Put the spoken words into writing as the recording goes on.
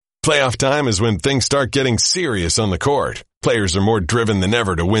Playoff time is when things start getting serious on the court. Players are more driven than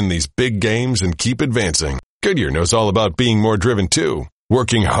ever to win these big games and keep advancing. Goodyear knows all about being more driven too,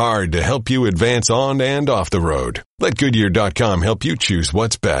 working hard to help you advance on and off the road. Let Goodyear.com help you choose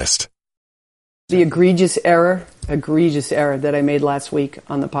what's best. The egregious error that I made last week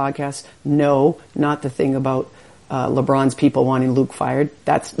on the podcast, no, not the thing about LeBron's people wanting Luke fired.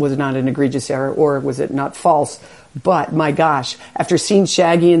 That was not an egregious error, or was it not false? But my gosh, after seeing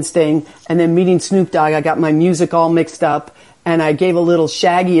Shaggy and Sting and then meeting Snoop Dogg, I got my music all mixed up and I gave a little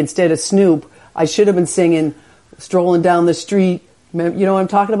Shaggy instead of Snoop. I should have been singing Strolling Down the Street. You know what I'm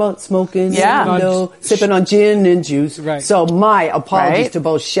talking about? Smoking, sipping on gin and juice. Right. So my apologies to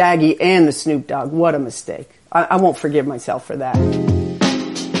both Shaggy and the Snoop Dogg. What a mistake. I won't forgive myself for that.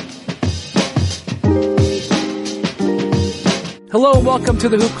 Hello and welcome to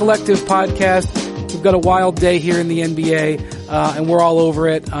the Hoop Collective podcast. We've got a wild day here in the NBA, and we're all over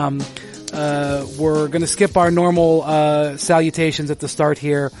it. We're going to skip our normal salutations at the start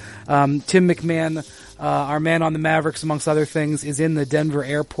here. Tim MacMahon, our man on the Mavericks, amongst other things, is in the Denver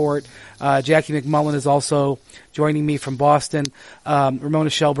airport. Jackie MacMullan is also joining me from Boston. Ramona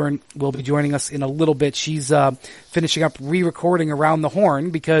Shelburne will be joining us in a little bit. She's finishing up re-recording Around the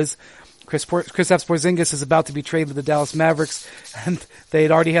Horn because Kristaps Porzingis is about to be traded to the Dallas Mavericks, and they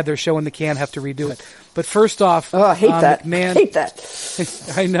had already had their show in the can, have to redo it. But first off, I hate that. MacMahon, hate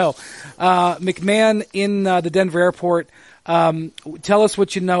that. I know. MacMahon in the Denver airport. Tell us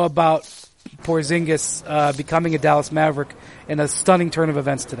what you know about Porzingis becoming a Dallas Maverick in a stunning turn of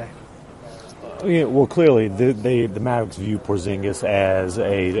events today. Yeah, well, clearly the Mavericks view Porzingis as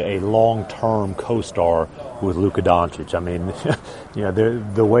a long-term co-star with Luka Doncic. I mean,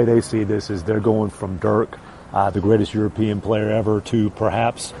 the way they see this is they're going from Dirk, the greatest European player ever, to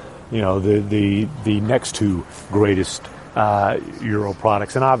perhaps the next two greatest Euro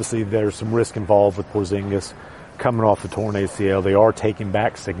products. And obviously, there's some risk involved with Porzingis coming off the torn ACL. They are taking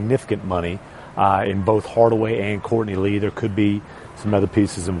back significant money in both Hardaway and Courtney Lee. There could be some other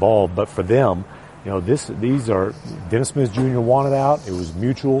pieces involved, but for them, these are Dennis Smith Jr. wanted out. It was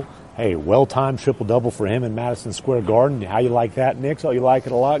mutual. Hey, well-timed triple-double for him in Madison Square Garden. How you like that, Knicks? Oh, you like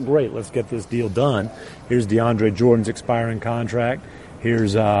it a lot? Great. Let's get this deal done. Here's DeAndre Jordan's expiring contract.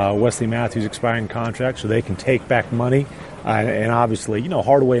 Here's Wesley Matthews' expiring contract, so they can take back money. And obviously,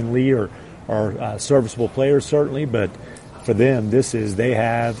 Hardaway and Lee are serviceable players, certainly, but for them, they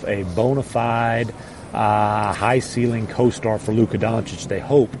have a bona fide high-ceiling co-star for Luka Doncic. They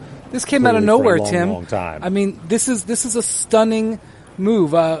hope. This came out of nowhere, Tim. Long time. I mean, this is a stunning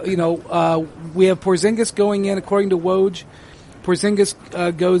move. We have Porzingis going in, according to Woj.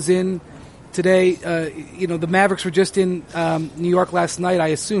 Porzingis goes in today. The Mavericks were just in New York last night. I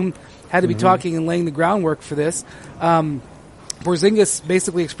assume had to be talking and laying the groundwork for this. Porzingis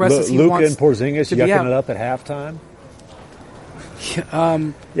basically expresses he Luka wants and Porzingis yucking it up at halftime.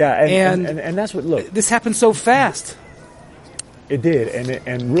 And that's what. Look, this happened so fast. It did,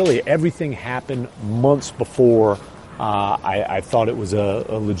 and really everything happened months before. I thought it was a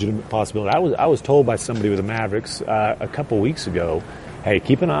legitimate possibility. I was told by somebody with the Mavericks a couple weeks ago, hey,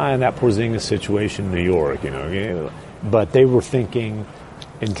 keep an eye on that Porzingis situation in New York. But they were thinking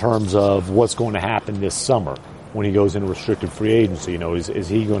in terms of what's going to happen this summer when he goes into restricted free agency. Is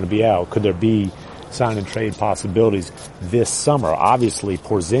he going to be out? Could there be sign and trade possibilities this summer? Obviously,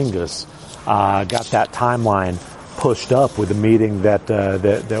 Porzingis got that timeline pushed up with the meeting that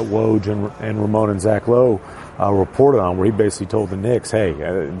Woj and Ramona and Zach Lowe reported on, where he basically told the Knicks, "Hey,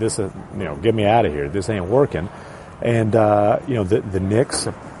 this get me out of here. This ain't working." And the Knicks,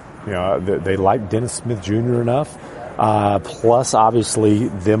 they like Dennis Smith Jr. enough. Plus, obviously,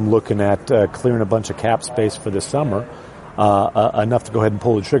 them looking at clearing a bunch of cap space for this summer, enough to go ahead and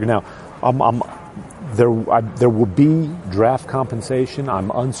pull the trigger. Now, there will be draft compensation.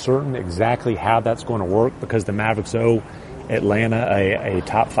 I'm uncertain exactly how that's going to work because the Mavericks owe Atlanta a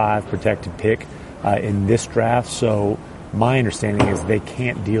top 5 protected pick in this draft. So my understanding is they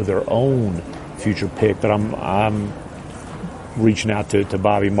can't deal their own future pick. But I'm reaching out to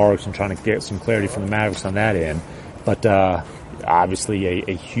Bobby Marks and trying to get some clarity from the Mavericks on that end. But obviously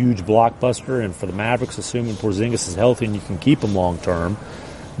a huge blockbuster, and for the Mavericks, assuming Porzingis is healthy and you can keep him long term.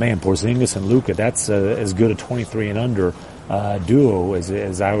 Man, Porzingis and Luka, that's as good a 23 and under duo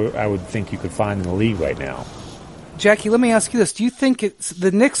as I would think you could find in the league right now. Jackie, let me ask you this. Do you think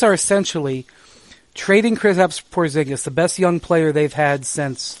the Knicks are essentially trading Kristaps Porzingis, the best young player they've had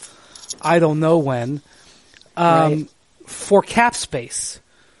since I don't know when, for cap space?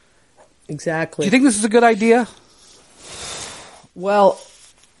 Exactly. Do you think this is a good idea? Well,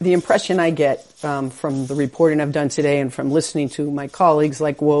 the impression I get from the reporting I've done today and from listening to my colleagues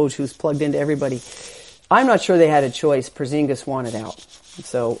like Woj, who's plugged into everybody, I'm not sure they had a choice. Porzingis wanted out.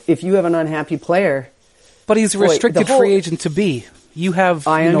 So if you have an unhappy player... But he's a restricted free agent to be. You have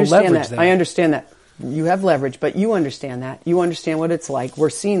leverage there. I understand that. You have leverage, but you understand that. You understand what it's like. We're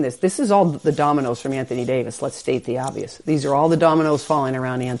seeing this. This is all the dominoes from Anthony Davis. Let's state the obvious. These are all the dominoes falling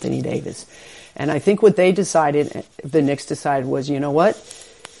around Anthony Davis. And I think what they decided, the Knicks decided, was, you know what?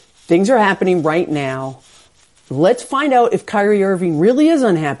 Things are happening right now. Let's find out if Kyrie Irving really is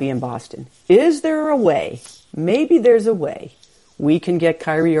unhappy in Boston. Is there a way? Maybe there's a way we can get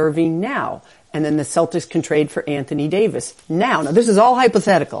Kyrie Irving now. And then the Celtics can trade for Anthony Davis now. Now, this is all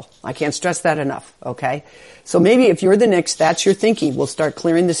hypothetical. I can't stress that enough, okay? So maybe if you're the Knicks, that's your thinking. We'll start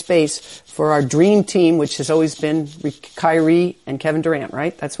clearing the space for our dream team, which has always been Kyrie and Kevin Durant,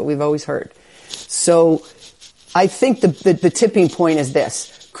 right? That's what we've always heard. So I think the tipping point is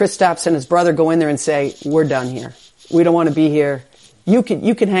this. Kristaps and his brother go in there and say, we're done here. We don't want to be here. You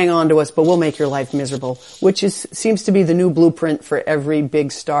can hang on to us, but we'll make your life miserable, which seems to be the new blueprint for every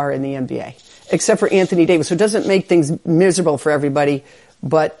big star in the NBA. Except for Anthony Davis, who doesn't make things miserable for everybody,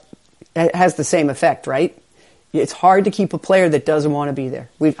 but it has the same effect, right? It's hard to keep a player that doesn't want to be there.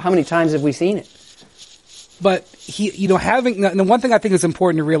 How many times have we seen it? But the one thing I think is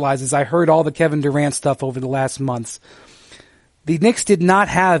important to realize is I heard all the Kevin Durant stuff over the last months. The Knicks did not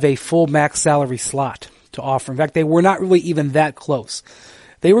have a full max salary slot to offer. In fact, they were not really even that close.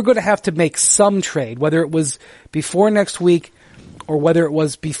 They were going to have to make some trade, whether it was before next week or whether it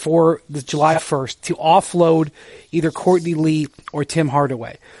was before the July 1st, to offload either Courtney Lee or Tim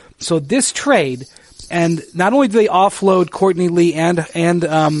Hardaway. So this trade, and not only do they offload Courtney Lee and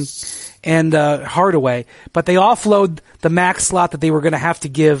Hardaway, but they offload the max slot that they were going to have to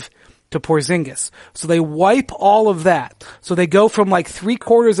give to Porzingis. So they wipe all of that. So they go from like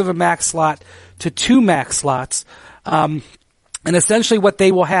 3/4 of a max slot to 2 max slots. And essentially what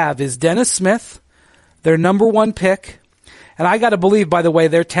they will have is Dennis Smith, their number 1 pick. And I gotta believe, by the way,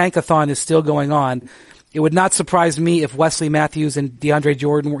 their tankathon is still going on. It would not surprise me if Wesley Matthews and DeAndre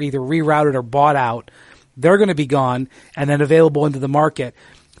Jordan were either rerouted or bought out. They're gonna be gone and then available into the market.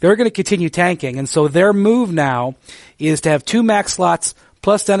 They're gonna continue tanking. And so their move now is to have 2 max slots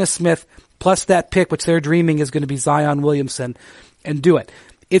plus Dennis Smith plus that pick, which they're dreaming is gonna be Zion Williamson, and do it.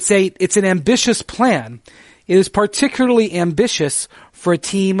 It's an ambitious plan. It is particularly ambitious for a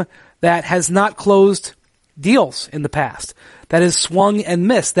team that has not closed deals in the past, that has swung and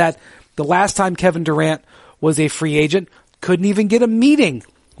missed, that the last time Kevin Durant was a free agent, couldn't even get a meeting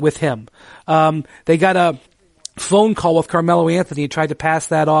with him. They got a phone call with Carmelo Anthony and tried to pass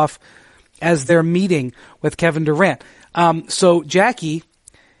that off as their meeting with Kevin Durant. So Jackie,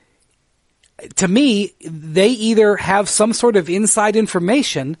 to me, they either have some sort of inside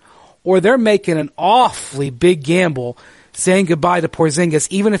information or they're making an awfully big gamble saying goodbye to Porzingis,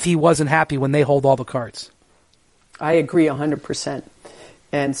 even if he wasn't happy when they hold all the cards. I agree 100%.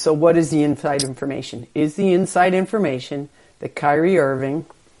 And so what is the inside information? Is the inside information that Kyrie Irving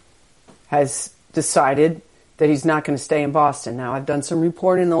has decided that he's not going to stay in Boston? Now, I've done some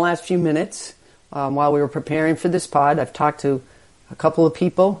reporting in the last few minutes while we were preparing for this pod. I've talked to a couple of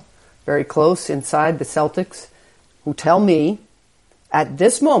people very close inside the Celtics who tell me at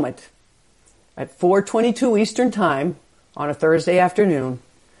this moment, at 4:22 Eastern Time on a Thursday afternoon,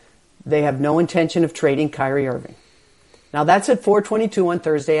 they have no intention of trading Kyrie Irving. Now that's at 4:22 on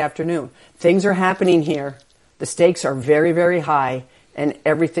Thursday afternoon. Things are happening here. The stakes are very, very high, and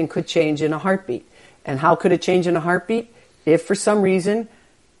everything could change in a heartbeat. And how could it change in a heartbeat? If for some reason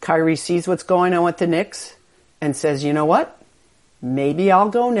Kyrie sees what's going on with the Knicks and says, you know what? Maybe I'll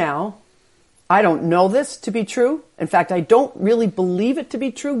go now. I don't know this to be true. In fact, I don't really believe it to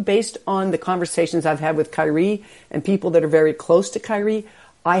be true based on the conversations I've had with Kyrie and people that are very close to Kyrie.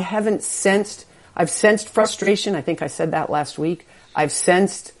 I've sensed frustration. I think I said that last week. I've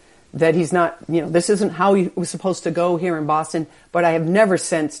sensed that he's not, this isn't how he was supposed to go here in Boston, but I have never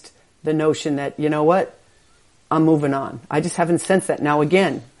sensed the notion that, you know what, I'm moving on. I just haven't sensed that. Now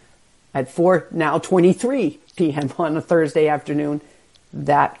again, at 4:23 p.m. on a Thursday afternoon,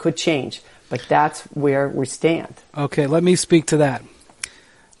 that could change. But that's where we stand. Okay, let me speak to that.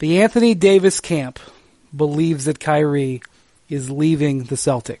 The Anthony Davis camp believes that Kyrie is leaving the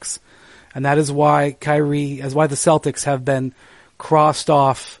Celtics. And that is why the Celtics have been crossed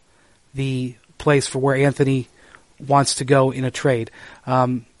off the place for where Anthony wants to go in a trade.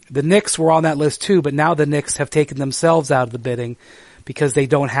 The Knicks were on that list too, but now the Knicks have taken themselves out of the bidding because they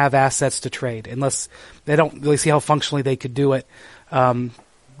don't have assets to trade, unless they don't really see how functionally they could do it,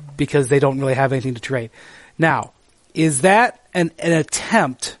 because they don't really have anything to trade. Now, is that an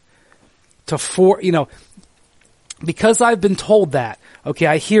attempt to because I've been told that. Okay,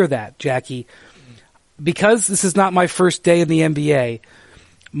 I hear that, Jackie. Because this is not my first day in the NBA,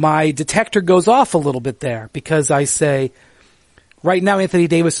 my detector goes off a little bit there because I say, right now Anthony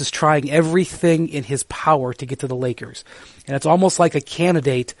Davis is trying everything in his power to get to the Lakers. And it's almost like a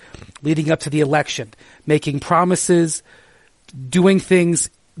candidate leading up to the election, making promises, doing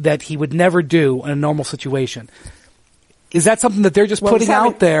things that he would never do in a normal situation. Is that something that they're just putting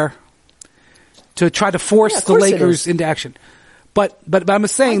out there to try to force the Lakers into action? But I'm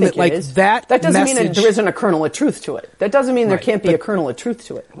saying that that doesn't message, mean that there isn't a kernel of truth to it. That doesn't mean there can't be a kernel of truth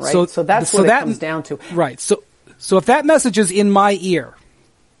to it, right? So that's what it comes down to. Right. So if that message is in my ear,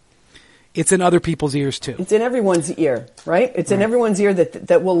 it's in other people's ears too. It's in everyone's ear, right? It's in everyone's ear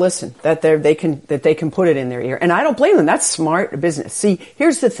that will listen, that they can put it in their ear. And I don't blame them. That's smart business. See,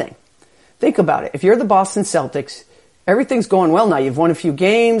 here's the thing. Think about it. If you're the Boston Celtics, everything's going well now. You've won a few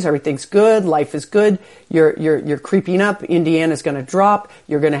games. Everything's good. Life is good. You're creeping up. Indiana's going to drop.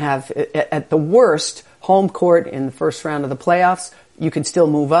 You're going to have, at the worst, home court in the first round of the playoffs. You can still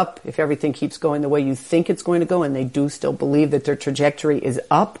move up if everything keeps going the way you think it's going to go, and they do still believe that their trajectory is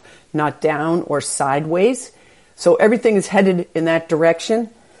up, not down or sideways. So everything is headed in that direction.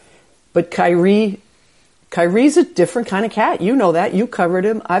 But Kyrie's a different kind of cat. You know that. You covered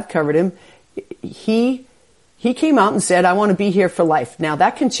him. I've covered him. He came out and said, I want to be here for life. Now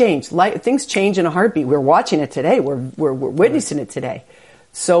that can change. Things change in a heartbeat. We're watching it today. We're witnessing it today.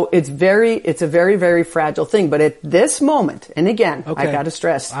 So it's a very, very fragile thing. But at this moment, and again, I got to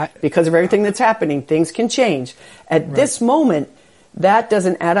stress, because of everything that's happening, things can change. At this moment, that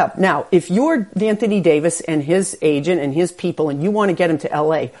doesn't add up. Now, if you're Anthony Davis and his agent and his people and you want to get him to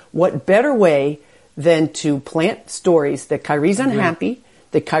LA, what better way than to plant stories that Kyrie's unhappy,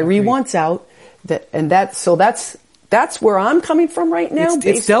 that Kyrie wants out, that's where I'm coming from right now.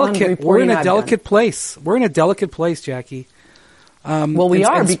 It's delicate. We're in a delicate place. We're in a delicate place, Jackie. We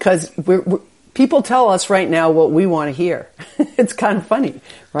are because people tell us right now what we want to hear. It's kind of funny,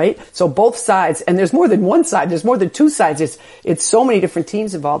 right? So both sides, and there's more than one side. There's more than two sides. It's so many different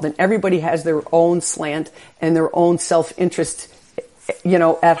teams involved, and everybody has their own slant and their own self-interest,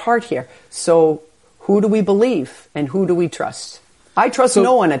 at heart here. So who do we believe and who do we trust? I trust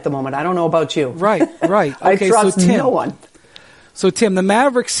no one at the moment. I don't know about you. Right. Okay, I trust no one. So, Tim, the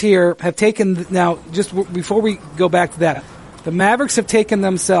Mavericks here have taken, now, just before we go back to that, the Mavericks have taken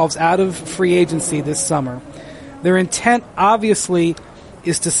themselves out of free agency this summer. Their intent, obviously,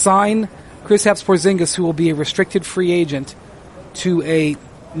 is to sign Kristaps Porzingis, who will be a restricted free agent, to an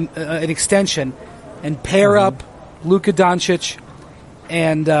extension, and pair up Luka Doncic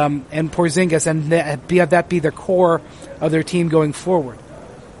and Porzingis, and that be the core of their team going forward.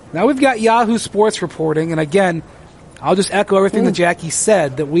 Now we've got Yahoo Sports reporting, and again, I'll just echo everything that Jackie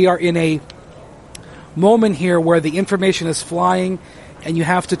said, that we are in a moment here where the information is flying, and you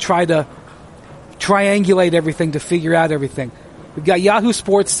have to try to triangulate everything to figure out everything. We've got Yahoo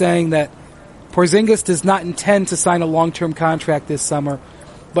Sports saying that Porzingis does not intend to sign a long-term contract this summer,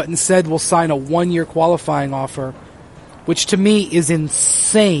 but instead will sign a 1-year qualifying offer, which to me is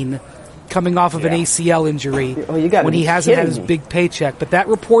insane, coming off of an ACL injury when he hasn't had his big paycheck. But that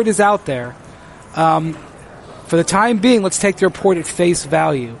report is out there. For the time being, let's take the report at face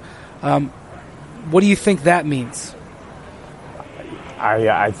value. What do you think that means?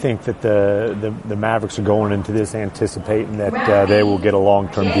 I think that the Mavericks are going into this anticipating that they will get a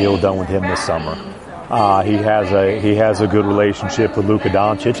long-term deal done with him this summer. He has a good relationship with Luka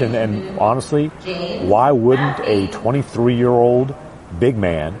Doncic, and honestly, why wouldn't a 23-year-old big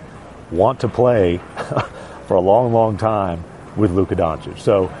man want to play for a long, long time with Luka Doncic?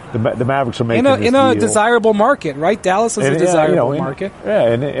 So the Mavericks are making this in a deal. Desirable market, right? Dallas is a desirable market.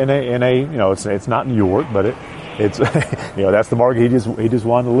 It's not New York, but it's that's the market he just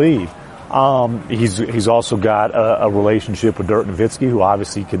wanted to leave. He's also got a relationship with Dirk Nowitzki, who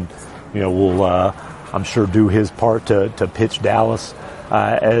obviously will I'm sure do his part to pitch Dallas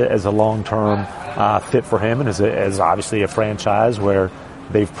as a long-term fit for him, and as obviously a franchise where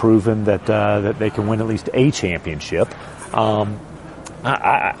they've proven that they can win at least a championship.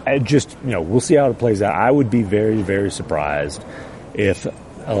 I just we'll see how it plays out. I would be very, very surprised if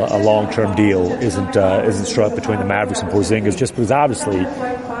a long-term deal isn't struck between the Mavericks and Porzingis, just because obviously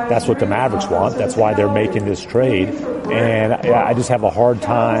that's what the Mavericks want. That's why they're making this trade. And I just have a hard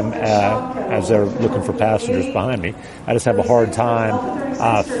time, as they're looking for passengers behind me, I just have a hard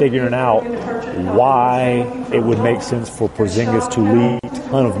time figuring out why it would make sense for Porzingis to leave a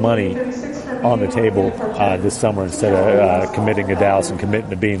ton of money on the table this summer instead of committing to Dallas and committing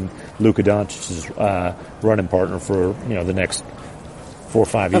to being Luka Doncic's running partner for the next 4 or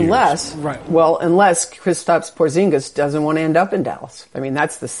 5 years. Unless Kristaps Porzingis doesn't want to end up in Dallas. I mean,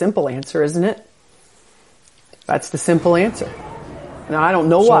 that's the simple answer, isn't it? That's the simple answer. Now, I don't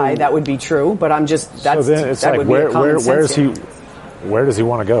know why that would be true, but I'm just, that's, so then it's that like, would be a common sense here. Where does he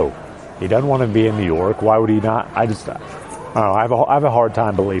want to go? He doesn't want to be in New York. Why would he not? I don't know. I have a hard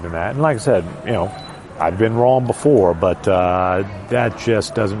time believing that. And like I said, I've been wrong before, but that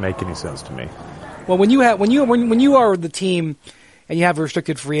just doesn't make any sense to me. Well, when you are the team and you have a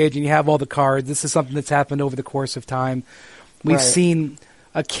restricted free agent, you have all the cards. This is something that's happened over the course of time. We've seen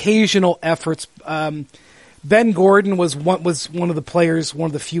occasional efforts. Ben Gordon was one of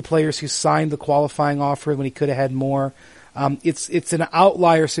the few players who signed the qualifying offer when he could have had more. It's an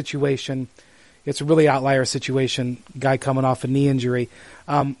outlier situation. It's a really outlier situation. Guy coming off a knee injury.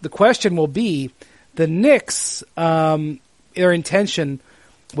 The question will be, the Knicks, their intention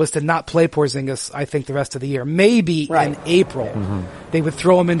was to not play Porzingis, I think, the rest of the year. Maybe in April they would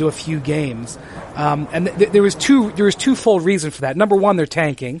throw him into a few games. And there was twofold reason for that. Number one, they're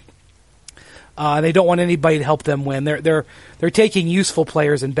tanking. They don't want anybody to help them win. They're taking useful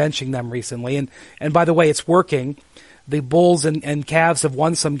players and benching them recently. And by the way, it's working. The Bulls and Cavs have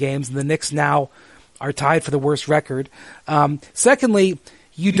won some games, and the Knicks now are tied for the worst record. Secondly,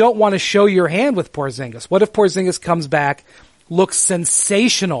 you don't want to show your hand with Porzingis. What if Porzingis comes back, looks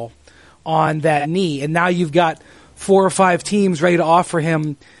sensational on that knee, and now you've got 4 or 5 teams ready to offer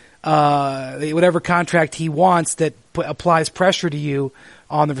him whatever contract he wants that applies pressure to you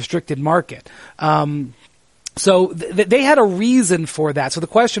on the restricted market. So they had a reason for that. So the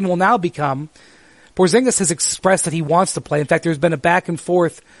question will now become, Porzingis has expressed that he wants to play. In fact, there's been a back and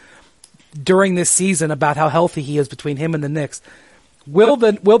forth during this season about how healthy he is between him and the Knicks. Will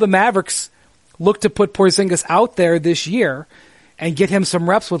the Mavericks look to put Porzingis out there this year and get him some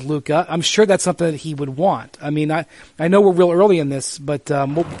reps with Luka? I'm sure that's something that he would want. I mean, I know we're real early in this, but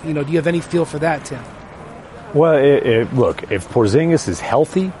do you have any feel for that, Tim? Well, look, if Porzingis is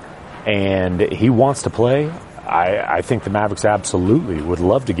healthy and he wants to play, I think the Mavericks absolutely would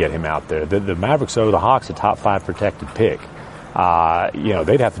love to get him out there. The Mavericks owe the Hawks a top 5 protected pick.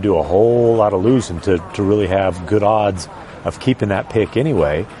 They'd have to do a whole lot of losing to really have good odds of keeping that pick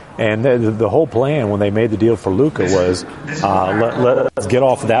anyway. And the whole plan when they made the deal for Luka was let's get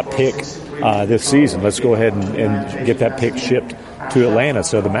off of that pick this season. Let's go ahead and get that pick shipped to Atlanta.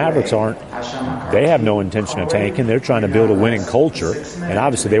 So the Mavericks they have no intention of tanking. They're trying to build a winning culture, and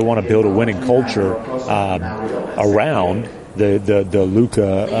obviously they want to build a winning culture around the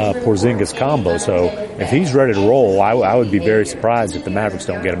Luka Porzingis combo. So if he's ready to roll, I would be very surprised if the Mavericks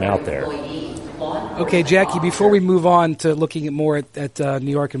don't get him out there. Okay, Jackie, before we move on to looking at more at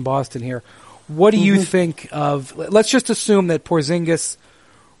New York and Boston here, what do you think of, let's just assume that Porzingis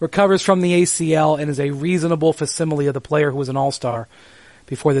recovers from the ACL and is a reasonable facsimile of the player who was an all-star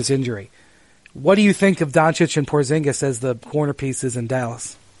before this injury. What do you think of Doncic and Porzingis as the corner pieces in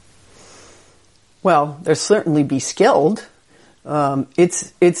Dallas? Well, they'll certainly be skilled.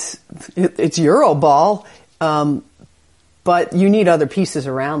 It's Euro ball, but you need other pieces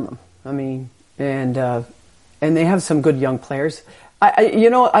around them. I mean, and they have some good young players.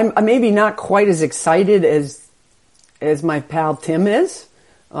 I'm maybe not quite as excited as my pal Tim is,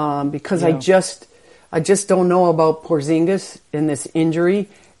 because I just don't know about Porzingis in this injury,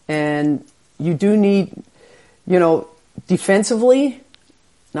 and you do need, defensively,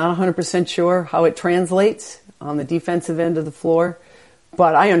 not 100% sure how it translates on the defensive end of the floor,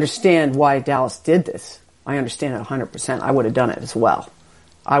 but I understand why Dallas did this. I understand it 100%. I would have done it as well.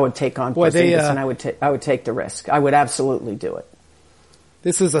 I would take on Porzingis, and I would take the risk. I would absolutely do it.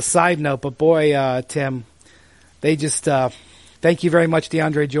 This is a side note, but boy, Tim, they just thank you very much,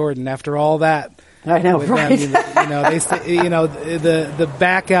 DeAndre Jordan. After all that, I know, right? The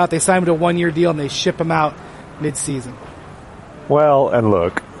back out. They signed him to a 1-year deal, and they ship him out mid-season. Well, and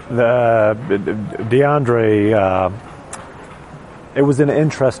look, DeAndre. It was an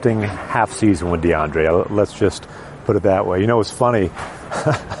interesting half season with DeAndre. Let's just put it that way. It's funny.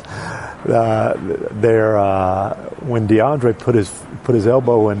 When DeAndre put his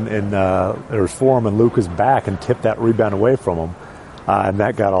elbow in his forearm in Luka's back and tipped that rebound away from him, and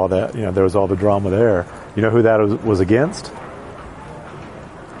that got all that. There was all the drama there. You know who that was against?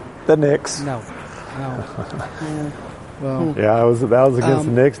 The Knicks. No. Well, yeah, that was against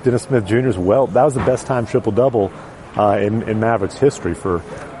the Knicks. Dennis Smith Jr.'s that was the best time triple-double in Mavericks history for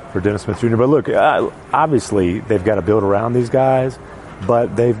Dennis Smith Jr. But look, obviously they've got to build around these guys.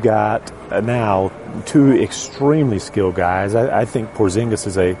 but they've got now two extremely skilled guys. I think Porzingis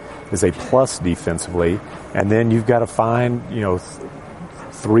is a plus defensively, and then you've got to find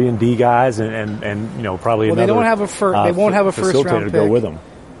 3-and-D guys and probably they don't have they won't have a first round to pick go with them.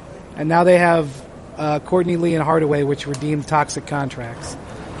 And now they have Courtney Lee and Hardaway, which redeemed toxic contracts.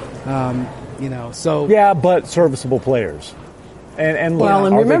 So yeah, but serviceable players. And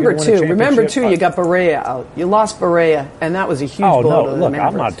remember too, you got Barea out. You lost Barea, and that was a huge blow to the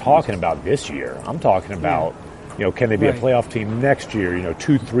Mavericks. I'm not talking about this year. I'm talking about, can they be a playoff team next year?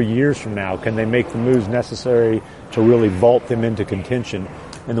 2-3 years from now, can they make the moves necessary to really vault them into contention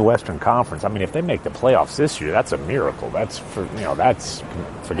in the Western Conference? I mean, if they make the playoffs this year, that's a miracle. Forget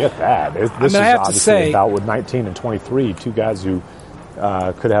that. This is obviously about with 19 and 23, two guys who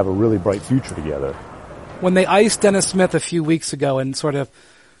could have a really bright future together. When they iced Dennis Smith a few weeks ago and sort of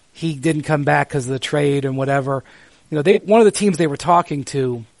he didn't come back because of the trade and whatever, one of the teams they were talking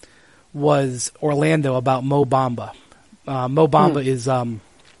to was Orlando about Mo Bamba. Mo Bamba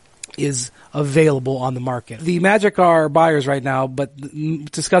is available on the market. The Magic are buyers right now, but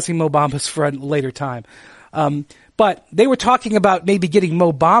discussing Mo Bamba's for a later time. But they were talking about maybe getting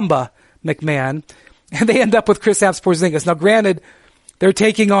Mo Bamba, MacMahon, and they end up with Kristaps Porzingis. Now, granted, they're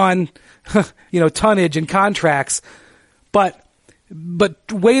taking on tonnage and contracts, but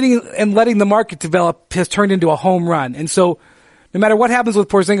waiting and letting the market develop has turned into a home run. And so no matter what happens with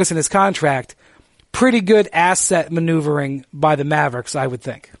Porzingis and his contract, pretty good asset maneuvering by the Mavericks, I would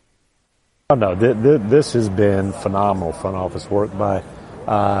think. Oh, no, this has been phenomenal front office work by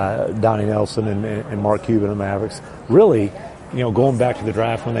Donnie Nelson and Mark Cuban and the Mavericks. Really, going back to the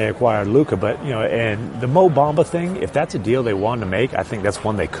draft when they acquired Luka, but, and the Mo Bamba thing, if that's a deal they wanted to make, I think that's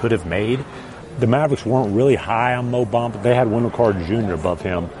one they could have made. The Mavericks weren't really high on Mo Bamba. They had Wendell Carter Jr. above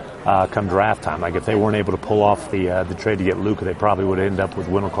him come draft time. Like, if they weren't able to pull off the trade to get Luka, they probably would end up with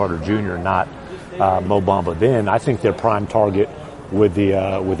Wendell Carter Jr., not Mo Bamba. Then I think their prime target with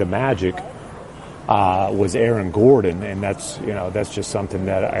the Magic was Aaron Gordon, and that's just something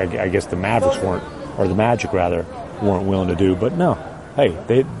that I guess the Mavericks the Magic weren't willing to do. But no, hey,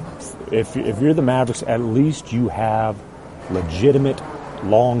 if you're the Mavericks, at least you have legitimate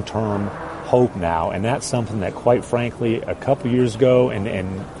long-term hope now, and that's something that, quite frankly, a couple years ago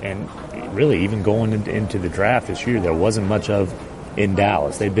and really even going into the draft this year, there wasn't much of in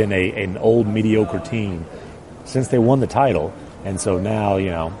Dallas. They've been an old mediocre team since they won the title, and so now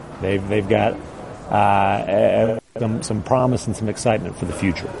they've got some promise and some excitement for the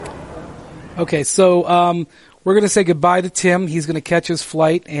future. Okay, so we're going to say goodbye to Tim. He's going to catch his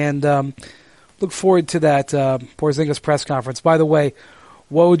flight, and look forward to that Porzingis press conference. By the way,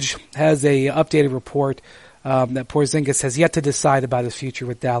 Woj has a updated report that Porzingis has yet to decide about his future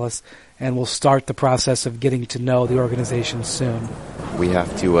with Dallas, and will start the process of getting to know the organization soon. We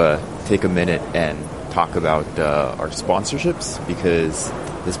have to take a minute and talk about our sponsorships, because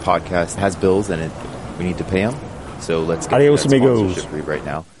this podcast has bills and we need to pay them. So let's get Adios, to that amigos. sponsorship read right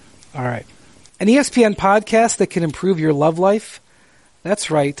now. All right. An ESPN podcast that can improve your love life?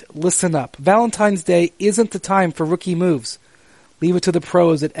 That's right. Listen up. Valentine's Day isn't the time for rookie moves. Leave it to the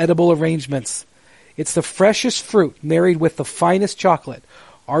pros at Edible Arrangements. It's the freshest fruit married with the finest chocolate,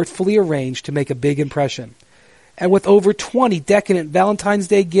 artfully arranged to make a big impression. And with over 20 decadent Valentine's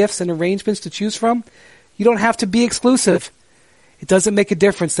Day gifts and arrangements to choose from, you don't have to be exclusive. It doesn't make a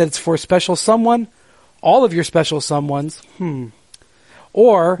difference that it's for a special someone, all of your special someones,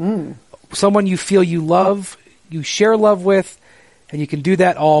 or someone you feel you love, you share love with, and you can do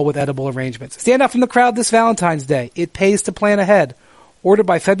that all with Edible Arrangements. Stand out from the crowd this Valentine's Day. It pays to plan ahead. Order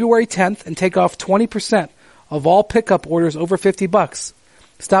by February 10th and take off 20% of all pickup orders over $50.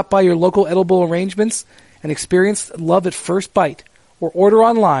 Stop by your local Edible Arrangements and experience love at first bite, or order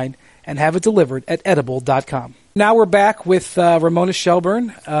online and have it delivered at edible.com. Now we're back with Ramona Shelburne,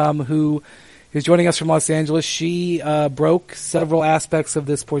 who is joining us from Los Angeles. She broke several aspects of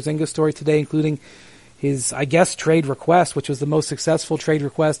this Porzingis story today, including his, I guess, trade request, which was the most successful trade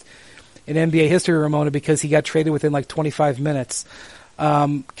request in NBA history, Ramona, because he got traded within like 25 minutes.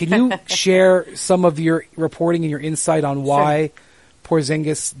 Can you share some of your reporting and your insight on why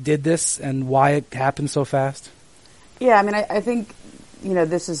Porzingis did this and why it happened so fast? Yeah, I mean, I think,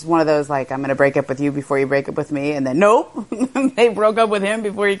 this is one of those, like, I'm going to break up with you before you break up with me, and then nope, they broke up with him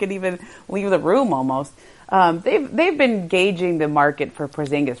before he could even leave the room almost. They've been gauging the market for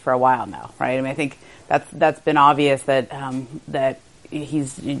Porzingis for a while now, right? I mean, I think that's been obvious that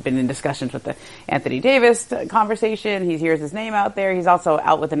he's been in discussions with the Anthony Davis conversation. He hears his name out there. He's also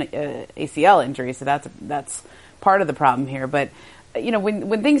out with an ACL injury, so that's part of the problem here. But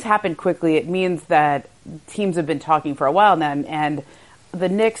when things happen quickly, it means that teams have been talking for a while now, and the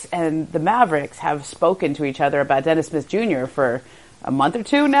Knicks and the Mavericks have spoken to each other about Dennis Smith Jr. for a month or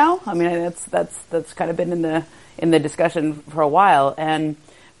two now. I mean, that's kind of been in the discussion for a while. And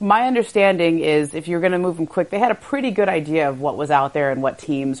my understanding is if you're going to move him quick, they had a pretty good idea of what was out there and what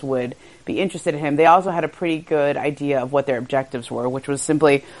teams would be interested in him. They also had a pretty good idea of what their objectives were, which was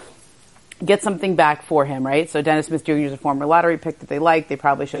simply get something back for him, right? So Dennis Smith Jr. is a former lottery pick that they liked. They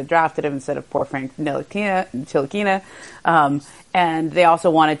probably should have drafted him instead of poor Frank Ntilikina. And they also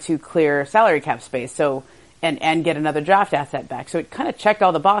wanted to clear salary cap space. So and get another draft asset back. So it kind of checked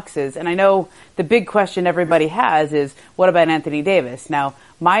all the boxes. And I know the big question everybody has is, what about Anthony Davis? Now,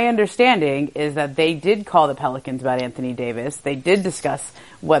 my understanding is that they did call the Pelicans about Anthony Davis. They did discuss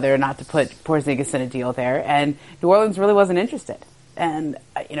whether or not to put Porzingis in a deal there. And New Orleans really wasn't interested. And,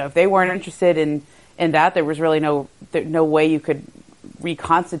 if they weren't interested in that, there was really no way you could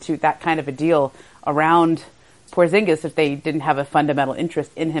reconstitute that kind of a deal around Porzingis if they didn't have a fundamental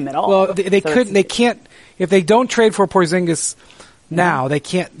interest in him at all. Well, they can't, if they don't trade for Porzingis now, they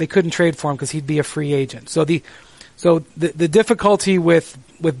couldn't trade for him because he'd be a free agent. So the difficulty with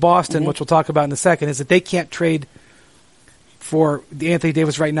Boston, which we'll talk about in a second, is that they can't trade for the Anthony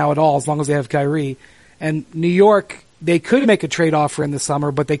Davis right now at all, as long as they have Kyrie. And New York, they could make a trade offer in the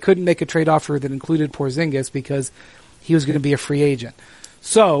summer, but they couldn't make a trade offer that included Porzingis because he was going to be a free agent.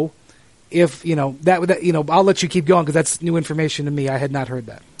 So, if I'll let you keep going because that's new information to me. I had not heard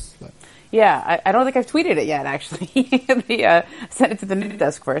that. But. Yeah, I don't think I've tweeted it yet. Actually, sent it to the news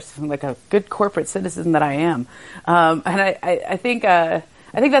desk first. I'm like a good corporate citizen that I am, and I think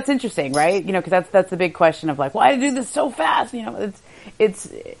that's interesting, right? Because that's the big question of like, why do this so fast? It's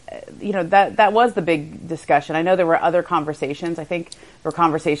that was the big discussion. I know there were other conversations. I think there were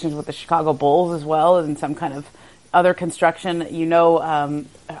conversations with the Chicago Bulls as well, and some kind of other construction.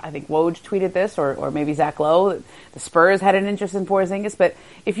 I think Woj tweeted this, or maybe Zach Lowe. The Spurs had an interest in Porzingis, but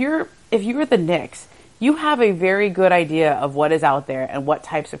if you're the Knicks, you have a very good idea of what is out there and what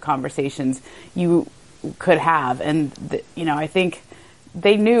types of conversations you could have. And I think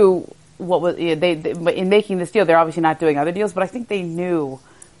they knew what was in making this deal. They're obviously not doing other deals, but I think they knew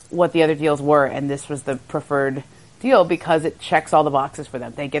what the other deals were, and this was the preferred deal because it checks all the boxes for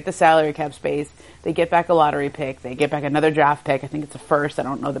them. They get the salary cap space, they get back a lottery pick, they get back another draft pick. I think it's a first. I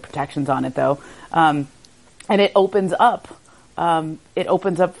don't know the protections on it though. And it opens up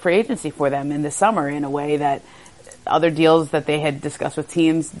free agency for them in the summer in a way that other deals that they had discussed with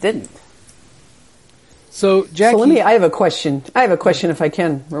teams didn't. So, Jackie, I have a question. If I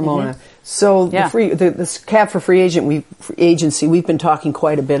can, Ramona. Mm-hmm. So the cap for free agency, we've been talking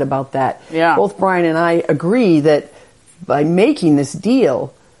quite a bit about that. Yeah. Both Brian and I agree that by making this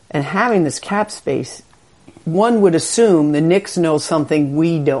deal and having this cap space, one would assume the Knicks know something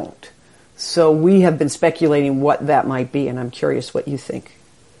we don't. So we have been speculating what that might be, and I'm curious what you think.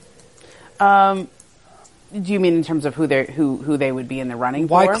 Do you mean in terms of who they would be in the running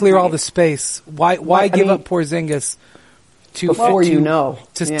for? Why clear all the space? Why give up Porzingis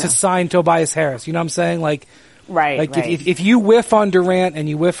to sign Tobias Harris? You know what I'm saying? Like, right. If you whiff on Durant and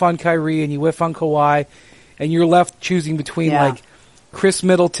you whiff on Kyrie and you whiff on Kawhi, and you're left choosing between like Chris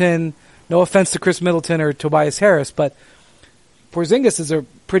Middleton. No offense to Chris Middleton or Tobias Harris, but Porzingis is a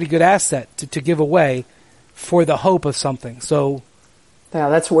pretty good asset to give away for the hope of something. So, yeah,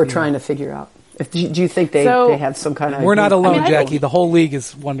 that's what we're trying to figure out. Do you think they have some kind of... We're not alone, Jackie. The whole league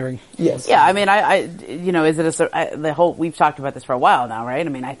is wondering. Yes. Yeah, I mean, is it the whole... We've talked about this for a while now, right? I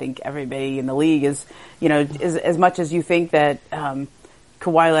mean, I think everybody in the league is as much as you think that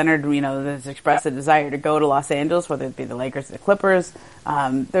Kawhi Leonard, has expressed a desire to go to Los Angeles, whether it be the Lakers or the Clippers,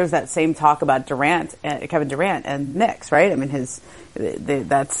 there's that same talk about Kevin Durant and Knicks, right? I mean,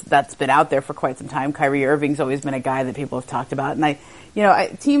 that's been out there for quite some time. Kyrie Irving's always been a guy that people have talked about, and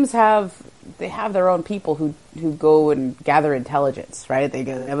teams have their own people who go and gather intelligence, right? They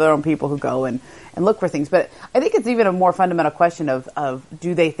have their own people who go and look for things. But I think it's even a more fundamental question of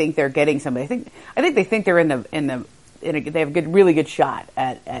do they think they're getting somebody? I think they think they're they have a really good shot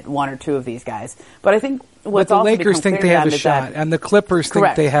at one or two of these guys. But I think but the Lakers think they have a shot, and the Clippers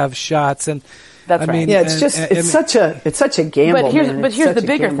think they have shots, and that's right. I mean, it's such a gamble. But here's the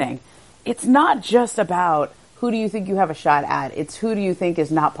bigger thing: it's not just about who do you think you have a shot at. It's who do you think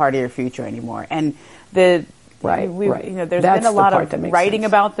is not part of your future anymore. And there's been a lot of writing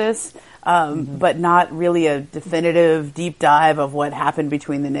about this, but not really a definitive deep dive of what happened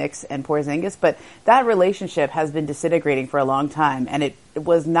between the Knicks and Porzingis. But that relationship has been disintegrating for a long time, and it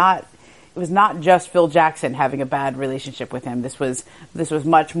was not just Phil Jackson having a bad relationship with him. This was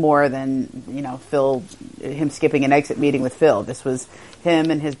much more than him skipping an exit meeting with Phil. This was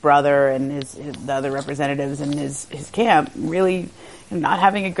him and his brother and the other representatives in his camp really not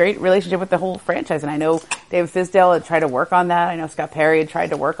having a great relationship with the whole franchise. And I know David Fizdale had tried to work on that. I know Scott Perry had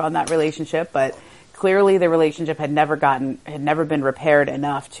tried to work on that relationship, but clearly the relationship had never been repaired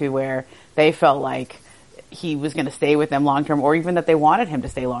enough to where they felt like he was going to stay with them long term, or even that they wanted him to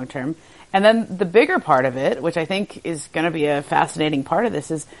stay long term. And then the bigger part of it, which I think is going to be a fascinating part of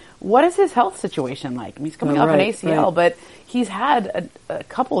this, is what is his health situation like? I mean, he's coming off an ACL, but he's had a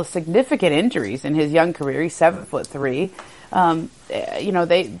couple of significant injuries in his young career. He's 7'3".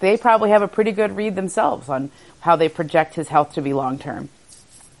 They probably have a pretty good read themselves on how they project his health to be long term.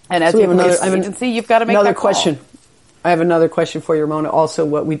 And as you've got to make that call. I have another question for you, Ramona. Also,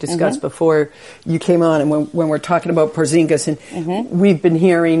 what we discussed before you came on, and when we're talking about Porzingis, and we've been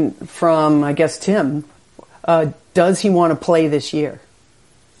hearing from, I guess, Tim, does he want to play this year?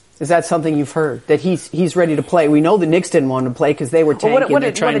 Is that something you've heard, that he's ready to play? We know the Knicks didn't want to play because they were tanking. What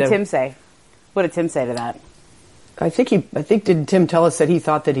did Tim say? What did Tim say to that? I think did Tim tell us that he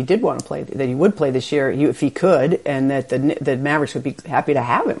thought that he did want to play, that he would play this year if he could, and that the Mavericks would be happy to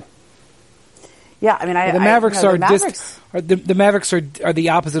have him. Yeah, I mean, the Mavericks are the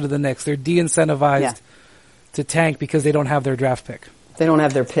opposite of the Knicks. They're de-incentivized to tank because they don't have their draft pick. They don't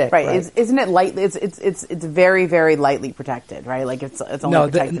have their pick, right? Isn't it lightly? It's very, very lightly protected, right? Like it's only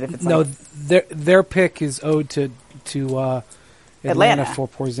protected if it's their pick is owed to Atlanta for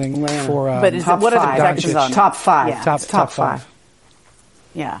Porzingis. But what are the protections on top five? Yeah. Top five.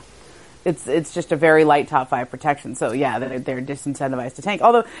 Yeah. It's just a very light top 5 protection. So yeah, they're disincentivized to tank.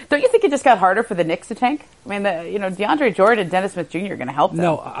 Although, don't you think it just got harder for the Knicks to tank? I mean, DeAndre Jordan and Dennis Smith Jr. are going to help them.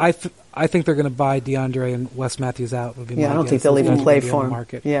 No, I think they're going to buy DeAndre and Wes Matthews out. I don't think they'll even play for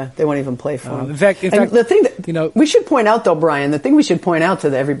him. Yeah, they won't even play for him. In fact, the thing that we should point out, though, Brian, the thing we should point out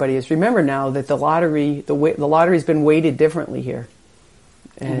to everybody is remember now that the lottery's been weighted differently here.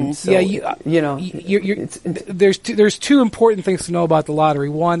 And so, there's two important things to know about the lottery.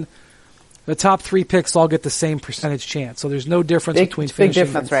 One, the top 3 picks all get the same percentage chance, so there's no difference between finishing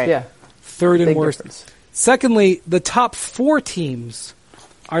third and worst. Difference. Secondly, the top 4 teams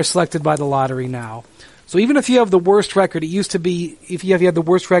are selected by the lottery now. So even if you have the worst record, it used to be if you had the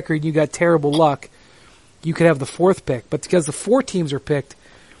worst record and you got terrible luck, you could have the 4th pick. But because the 4 teams are picked,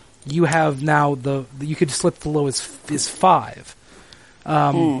 you have now you could slip the low as 5.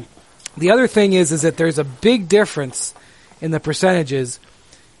 The other thing is that there's a big difference in the percentages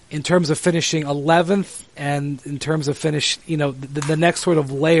in terms of finishing 11th and in terms of the next sort of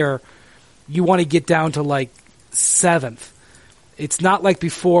layer, you want to get down to like 7th. It's not like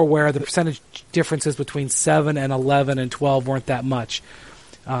before where the percentage differences between 7 and 11 and 12 weren't that much.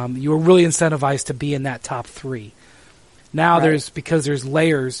 You were really incentivized to be in that top 3. Now because there's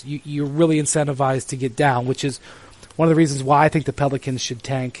layers, you're really incentivized to get down, which is one of the reasons why I think the Pelicans should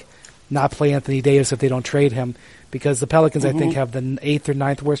tank, not play Anthony Davis if they don't trade him, because the Pelicans, I think, have the 8th or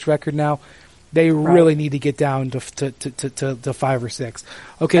 9th worst record now. They really need to get down to 5 or 6.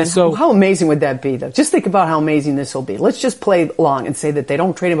 Okay, and so how amazing would that be, though? Just think about how amazing this will be. Let's just play along and say that they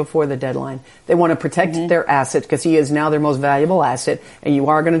don't trade him before the deadline. They want to protect their asset because he is now their most valuable asset, and you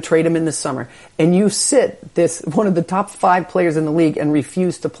are going to trade him in the summer. And you sit one of the top 5 players in the league and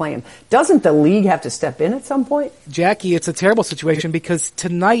refuse to play him. Doesn't the league have to step in at some point? Jackie, it's a terrible situation because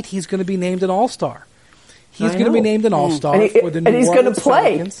tonight he's going to be named an All-Star. He's going to be named an All-Star for the New Orleans he's going to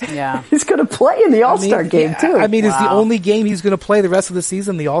play. Pelicans. Yeah, he's going to play in the All-Star game too. I mean, is the only game he's going to play the rest of the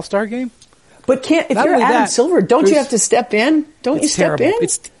season the All-Star game? But if you're Adam Silver, don't you have to step in? Don't you step in?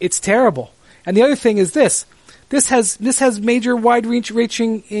 It's terrible. And the other thing is this has major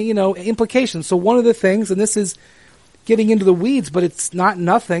wide-reaching implications. So one of the things, and this is getting into the weeds, but it's not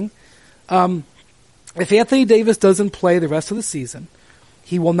nothing. If Anthony Davis doesn't play the rest of the season,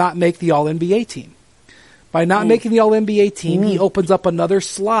 he will not make the All-NBA team. By not making the All-NBA team, he opens up another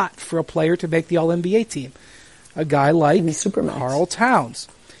slot for a player to make the All-NBA team. A guy like Karl Towns.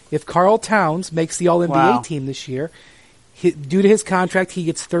 If Karl Towns makes the All-NBA team this year, due to his contract, he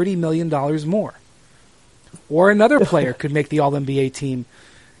gets $30 million more. Or another player could make the All-NBA team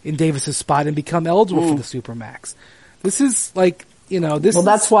in Davis's spot and become eligible for the Supermax. This is like,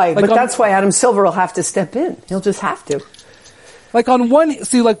 that's why Adam Silver will have to step in. He'll just have to. Like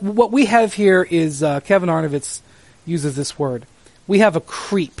what we have here is Kevin Arnovitz uses this word. We have a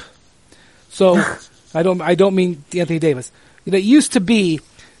creep. So I don't mean Anthony Davis. It used to be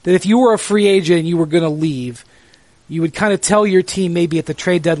that if you were a free agent and you were going to leave, you would kind of tell your team maybe at the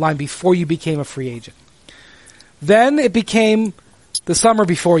trade deadline before you became a free agent. Then it became the summer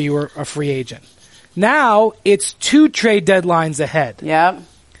before you were a free agent. Now it's 2 trade deadlines ahead. Yep.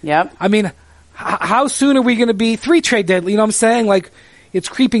 I mean, how soon are we going to be 3 trade deadlines? You know what I'm saying? Like, it's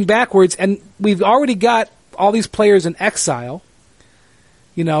creeping backwards, and we've already got all these players in exile.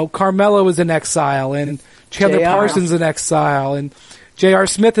 Carmelo is in exile, and Chandler Parsons in exile, and J.R.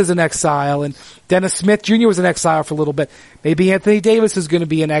 Smith is in exile, and Dennis Smith Jr. was in exile for a little bit. Maybe Anthony Davis is going to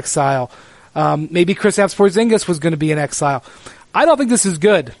be in exile. Maybe Kristaps Porzingis was going to be in exile. I don't think this is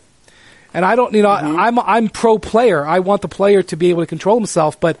good. And I don't, I'm pro player. I want the player to be able to control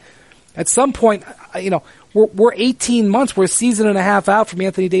himself, but at some point, we're 18 months, we're a season and a half out from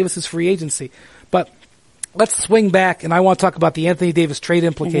Anthony Davis's free agency. But let's swing back, and I want to talk about the Anthony Davis trade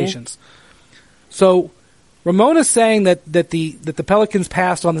implications. So, Ramona's saying that the Pelicans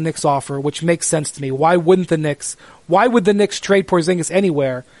passed on the Knicks offer, which makes sense to me. Why would the Knicks trade Porzingis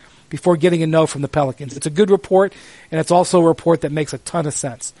anywhere before getting a no from the Pelicans? It's a good report, and it's also a report that makes a ton of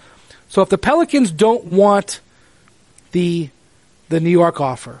sense. So if the Pelicans don't want the New York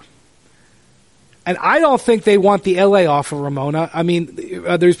offer, and I don't think they want the LA offer, Ramona. I mean,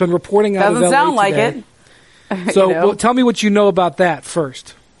 there's been reporting out of LA Doesn't sound like today. it. So well, tell me what you know about that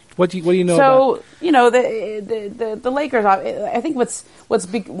first. What do you know about? So, the Lakers, I think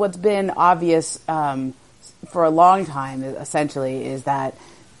what's been obvious for a long time, essentially, is that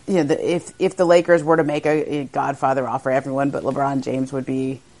if the Lakers were to make a Godfather offer, everyone but LeBron James would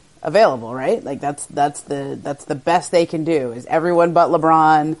be available, right? Like that's the best they can do, is everyone but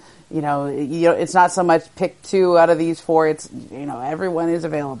LeBron. It's not so much pick two out of these four. It's everyone is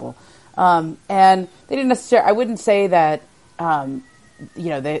available, and they didn't necessarily. I wouldn't say that.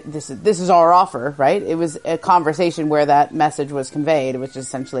 This is our offer, right? It was a conversation where that message was conveyed, which is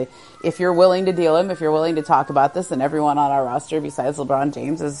essentially, if you're willing to deal him, if you're willing to talk about this, then everyone on our roster besides LeBron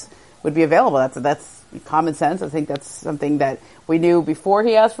James would be available. That's common sense. I think that's something that we knew before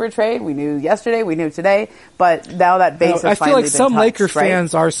he asked for a trade. We knew yesterday. We knew today. But now that base has finally been touched, I feel like some Laker right?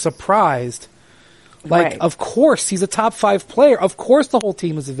 fans are surprised. Right. Of course, he's a top 5 player. Of course, the whole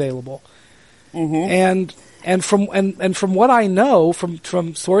team is available. Mm-hmm. And from what I know,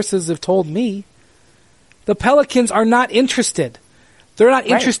 from sources have told me, the Pelicans are not interested. They're not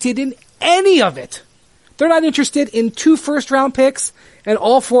interested in any of it. They're not interested in 2 first-round picks and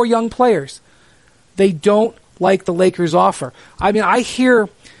all 4 young players. They don't like the Lakers' offer. I mean, I hear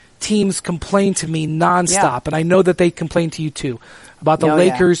teams complain to me nonstop, and I know that they complain to you too, about the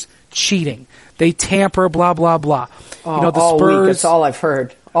Lakers cheating. They tamper, blah, blah, blah. The Spurs. Week. That's all I've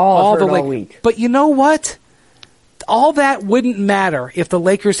heard. All week. But you know what? All that wouldn't matter if the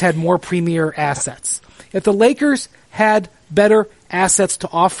Lakers had more premier assets. If the Lakers had better assets to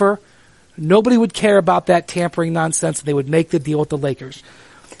offer, nobody would care about that tampering nonsense, and they would make the deal with the Lakers.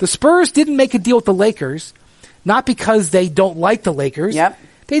 The Spurs didn't make a deal with the Lakers, not because they don't like the Lakers. Yep.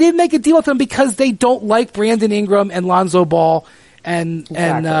 They didn't make a deal with them because they don't like Brandon Ingram and Lonzo Ball and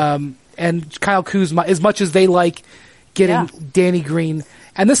Kyle Kuzma as much as they like getting Danny Green.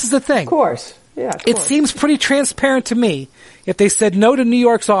 And this is the thing. Of course. Yeah, it seems pretty transparent to me if they said no to New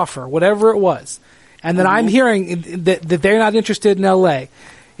York's offer, whatever it was, and then I'm hearing that they're not interested in L.A.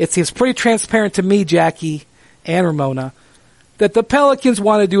 It seems pretty transparent to me, Jackie and Ramona, that the Pelicans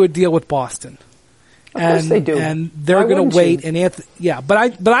want to do a deal with Boston. Of course they do. And they're going to wait. But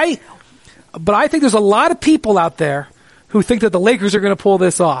I think there's a lot of people out there who think that the Lakers are going to pull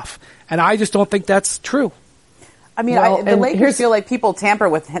this off, and I just don't think that's true. I mean, the Lakers feel like people tamper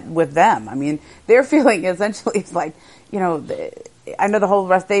with them. I mean, they're feeling essentially it's like, I know the whole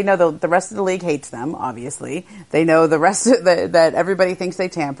rest. They know the rest of the league hates them. Obviously, they know the rest of that everybody thinks they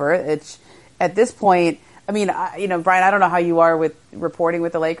tamper. It's at this point. I mean, Brian, I don't know how you are with reporting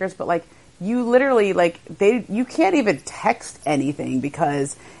with the Lakers, but you literally you can't even text anything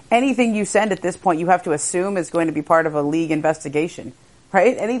because anything you send at this point you have to assume is going to be part of a league investigation.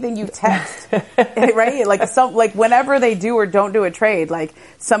 Right? Anything you text, right? Whenever they do or don't do a trade,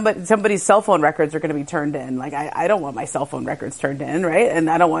 somebody's cell phone records are going to be turned in. I don't want my cell phone records turned in, right? And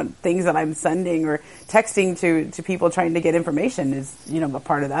I don't want things that I'm sending or texting to people trying to get information is, a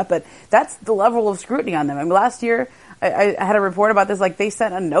part of that. But that's the level of scrutiny on them. I mean, last year I had a report about this. They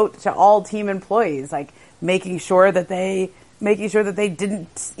sent a note to all team employees, making sure that they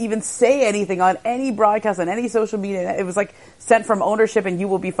didn't even say anything on any broadcast, on any social media. It was sent from ownership and you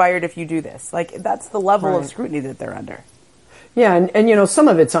will be fired if you do this. That's the level of scrutiny that they're under. Yeah, and some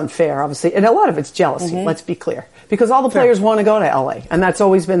of it's unfair, obviously, and a lot of it's jealousy, let's be clear. Because all the players want to go to LA, and that's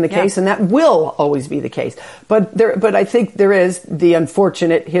always been the case, and that will always be the case. But I think there is the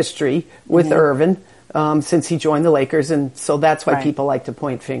unfortunate history with Irvin, since he joined the Lakers, and so that's why people like to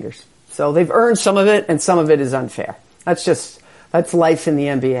point fingers. So they've earned some of it, and some of it is unfair. That's life in the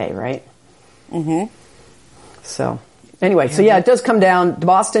NBA, right? Mm-hmm. So, anyway, it does come down.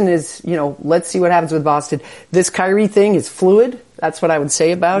 Boston is, let's see what happens with Boston. This Kyrie thing is fluid. That's what I would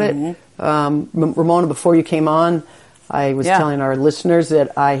say about it. Ramona, before you came on, I was telling our listeners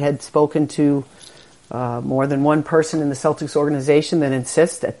that I had spoken to more than one person in the Celtics organization that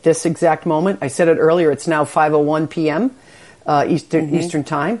insists at this exact moment, I said it earlier, it's now 5:01 p.m. Eastern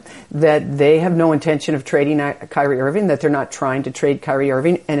time, that they have no intention of trading Kyrie Irving, that they're not trying to trade Kyrie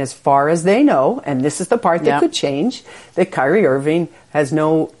Irving. And as far as they know, and this is the part that could change, that Kyrie Irving has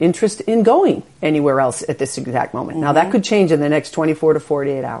no interest in going anywhere else at this exact moment. Now, that could change in the next 24 to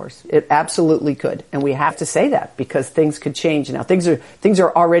 48 hours. It absolutely could. And we have to say that because things could change. Now, things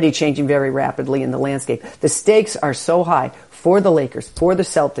are already changing very rapidly in the landscape. The stakes are so high for the Lakers, for the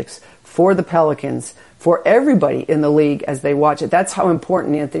Celtics, for the Pelicans, for everybody in the league as they watch it. That's how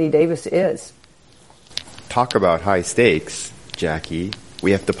important Anthony Davis is. Talk about high stakes, Jackie.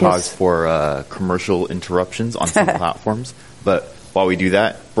 We have to pause for commercial interruptions on some platforms. But while we do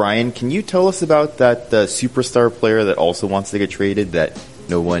that, Brian, can you tell us about that superstar player that also wants to get traded that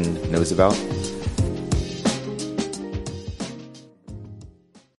no one knows about?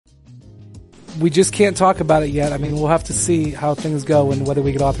 We just can't talk about it yet. I mean, we'll have to see how things go and whether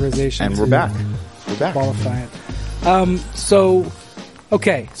we get authorization. And we're back. We're back. Qualify it.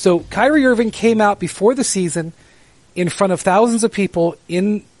 So Kyrie Irving came out before the season in front of thousands of people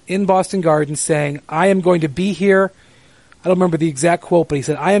in Boston Garden saying, I am going to be here. I don't remember the exact quote, but he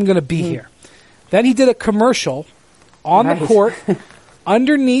said, I am going to be here. Then he did a commercial on the court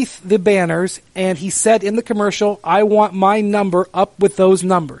underneath the banners, and he said in the commercial, I want my number up with those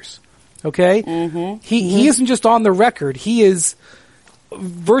numbers. Okay? He isn't just on the record. He is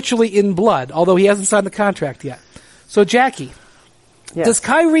virtually in blood, although he hasn't signed the contract yet. So, Jackie, does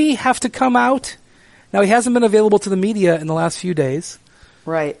Kyrie have to come out? Now, he hasn't been available to the media in the last few days.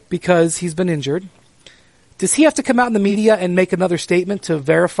 Right. Because he's been injured. Does he have to come out in the media and make another statement to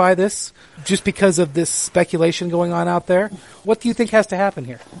verify this just because of this speculation going on out there? What do you think has to happen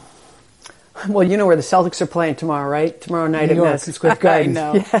here? Well, you know where the Celtics are playing tomorrow, right? Tomorrow night at Madison Square Garden.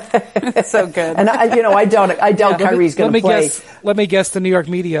 I know. It's so good. And I doubt Kyrie's going to play. Let me guess the New York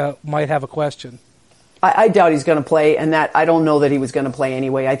media might have a question. I doubt he's going to play, and that I don't know that he was going to play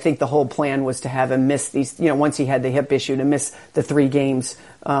anyway. I think the whole plan was to have him miss these, once he had the hip issue, to miss the 3 games.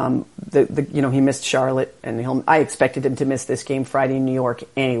 He missed Charlotte, and I expected him to miss this game Friday in New York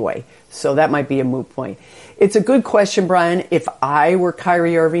anyway. So that might be a moot point. It's a good question, Brian. If I were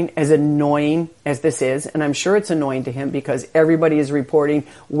Kyrie Irving, as annoying as this is, and I'm sure it's annoying to him because everybody is reporting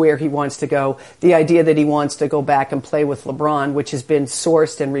where he wants to go, the idea that he wants to go back and play with LeBron, which has been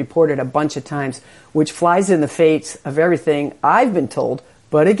sourced and reported a bunch of times, which flies in the face of everything I've been told.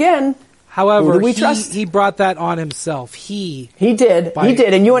 But again, however, who do we trust? He brought that on himself. He did.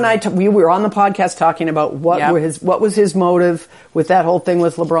 And you and I, we were on the podcast talking about what was his motive with that whole thing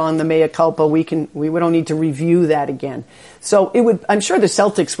with LeBron, the mea culpa. We don't need to review that again. So I'm sure the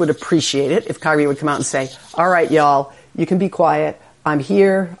Celtics would appreciate it if Kyrie would come out and say, all right, y'all, you can be quiet. I'm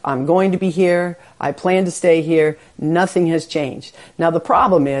here. I'm going to be here. I plan to stay here. Nothing has changed. Now, the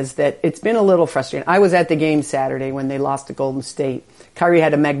problem is that it's been a little frustrating. I was at the game Saturday when they lost to Golden State. Kyrie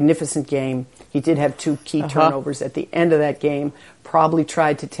had a magnificent game. He did have 2 key turnovers at the end of that game. Probably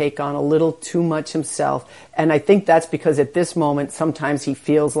tried to take on a little too much himself. And I think that's because at this moment, sometimes he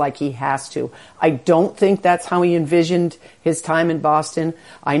feels like he has to. I don't think that's how he envisioned his time in Boston.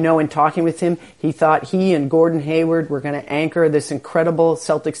 I know in talking with him, he thought he and Gordon Hayward were going to anchor this incredible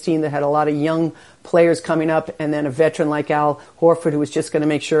Celtics team that had a lot of young players coming up, and then a veteran like Al Horford who was just going to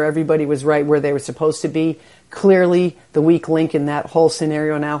make sure everybody was right where they were supposed to be. Clearly, the weak link in that whole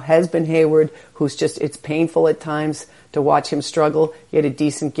scenario now has been Hayward, it's painful at times to watch him struggle. He had a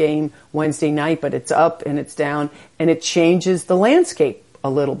decent game Wednesday night, but it's up and it's down, and it changes the landscape a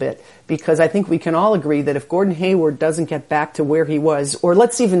little bit, because I think we can all agree that if Gordon Hayward doesn't get back to where he was, or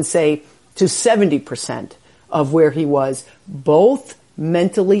let's even say to 70% of where he was, both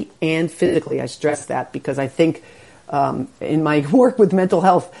mentally and physically, I stress that because I think in my work with mental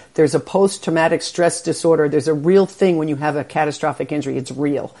health, there's a post-traumatic stress disorder. There's a real thing when you have a catastrophic injury. It's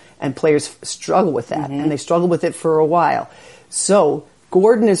real. And players struggle with that. And they struggle with it for a while. So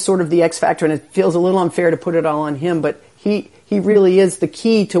Gordon is sort of the X factor, and it feels a little unfair to put it all on him, but he really is the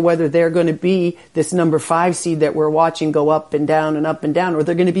key to whether they're going to be this number 5 seed that we're watching go up and down, or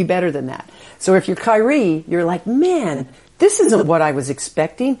they're going to be better than that. So if you're Kyrie, you're like, man, this isn't what I was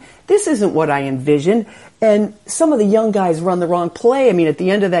expecting. This isn't what I envisioned. And some of the young guys run the wrong play. I mean, at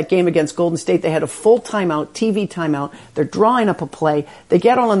the end of that game against Golden State, they had a full timeout, TV timeout. They're drawing up a play. They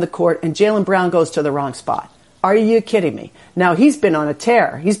get on the court, and Jaylen Brown goes to the wrong spot. Are you kidding me? Now, he's been on a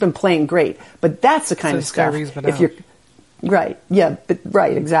tear. He's been playing great. But that's the kind of stuff. Right. Yeah. But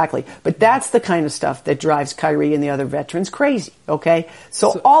right. Exactly. But that's the kind of stuff that drives Kyrie and the other veterans crazy. Okay.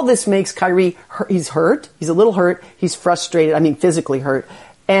 So all this makes Kyrie, he's hurt. He's a little hurt. He's frustrated. I mean, physically hurt.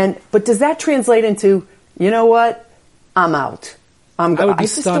 But does that translate into, you know what? I'm out. I would be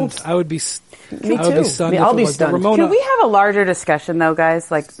stunned. Me too. I'll be stunned. Ramona, Can we have a larger discussion though,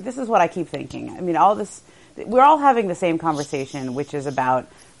 guys? Like, this is what I keep thinking. I mean, we're all having the same conversation, which is about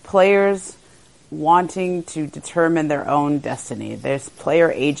players wanting to determine their own destiny. There's player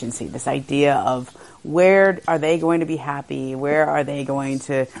agency, this idea of where are they going to be happy? Where do they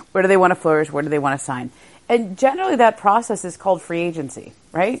want to flourish? Where do they want to sign? And generally that process is called free agency,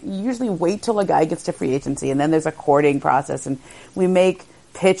 right? You usually wait till a guy gets to free agency and then there's a courting process and we make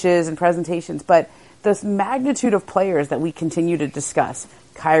pitches and presentations. But this magnitude of players that we continue to discuss,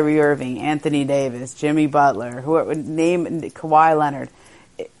 Kyrie Irving, Anthony Davis, Jimmy Butler, who would name Kawhi Leonard,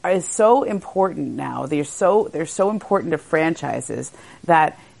 is so important now. They're so important to franchises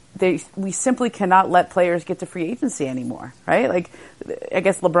that we simply cannot let players get to free agency anymore, right? Like, I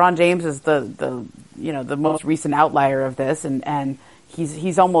guess LeBron James is the most recent outlier of this, and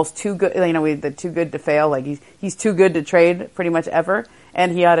he's almost too good. The too good to fail. Like he's too good to trade pretty much ever,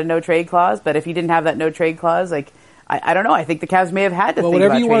 and he had a no trade clause. But if he didn't have that no trade clause, like I don't know. I think the Cavs may have had to think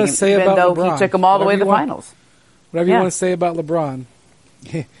about trading him, even though he took them all the way to the finals. Whatever you want to say about LeBron,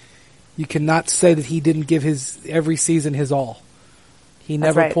 you cannot say that he didn't give every season his all. He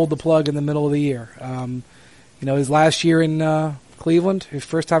never pulled the plug in the middle of the year. His last year in Cleveland, his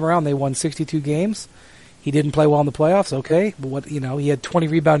first time around, they won 62 games. He didn't play well in the playoffs. Okay, but he had 20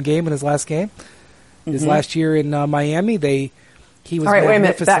 rebound game in his last game. His last year in Miami, he was all right.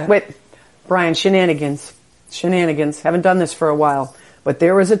 magnificent. Wait a minute, Brian, shenanigans. Haven't done this for a while, but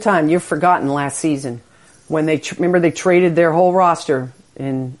there was a time you've forgotten last season when they traded their whole roster.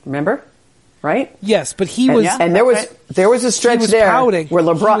 Remember? Right? Yes, but he was... And there was a stretch there pouting. where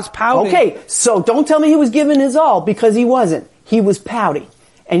LeBron... He was pouting. Okay, so don't tell me he was giving his all, because he wasn't. He was pouting.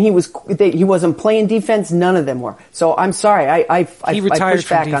 And he wasn't playing defense. None of them were. So I'm sorry. He retired pushed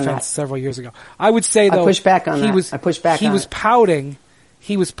back from on defense that several years ago. I would say, though... I pushed back on that. I pushed back on it. He was pouting.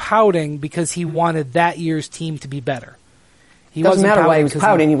 He was pouting because he wanted that year's team to be better. Doesn't matter why he was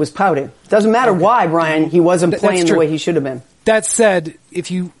pouting. He was pouting. Doesn't matter why, Brian. He wasn't playing the way he should have been. That said,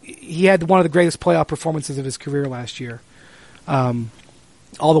 he had one of the greatest playoff performances of his career last year,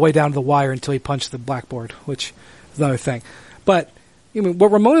 all the way down to the wire until he punched the blackboard, which is another thing. But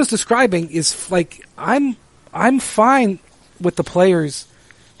what Ramona's describing is like I'm fine with the players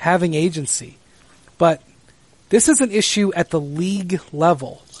having agency, but this is an issue at the league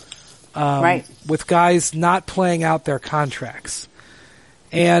level, right? With guys not playing out their contracts,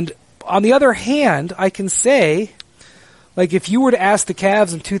 and on the other hand, I can say. Like, if you were to ask the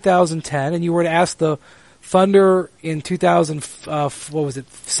Cavs in 2010 and you were to ask the Thunder in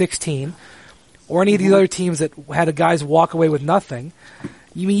 2016 or any of these other teams that had a guys walk away with nothing,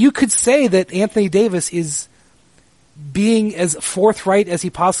 you could say that Anthony Davis is being as forthright as he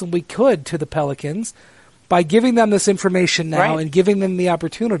possibly could to the Pelicans by giving them this information now and giving them the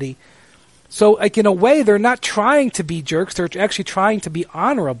opportunity. So, like, in a way, they're not trying to be jerks. They're actually trying to be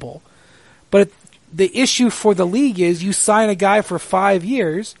honorable. But the issue for the league is you sign a guy for 5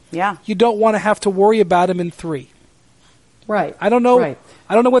 years. Yeah. You don't want to have to worry about him in 3. Right. I don't know. Right.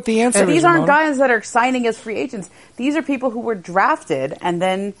 I don't know what the answer is. These aren't guys that are signing as free agents. These are people who were drafted and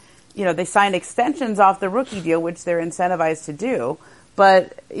then, they signed extensions off the rookie deal, which they're incentivized to do.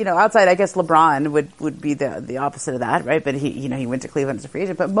 But, outside, I guess LeBron would be the opposite of that, right? But he went to Cleveland as a free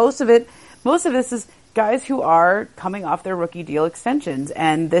agent. But most of this is guys who are coming off their rookie deal extensions.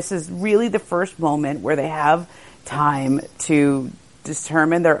 And this is really the first moment where they have time to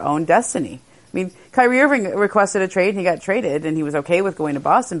determine their own destiny. I mean, Kyrie Irving requested a trade and he got traded and he was okay with going to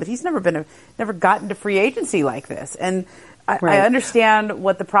Boston, but he's never gotten to free agency like this. And I understand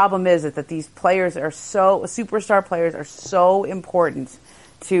what the problem is that these players superstar players are so important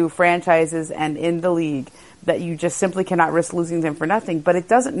to franchises and in the league that you just simply cannot risk losing them for nothing. But it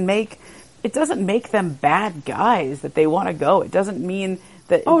doesn't make them bad guys that they want to go. It doesn't mean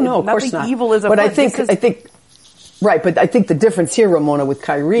that of course not. Evil is a but I think but I think the difference here, Ramona, with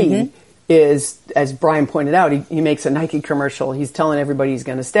Kyrie is, as Brian pointed out, he makes a Nike commercial. He's telling everybody he's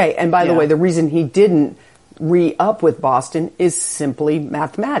going to stay. And by the way, the reason he didn't re-up with Boston is simply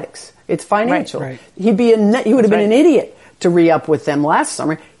mathematics. It's financial. Right. He would have been an idiot to re-up with them last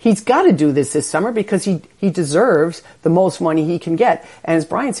summer. He's got to do this summer because he deserves the most money he can get. And as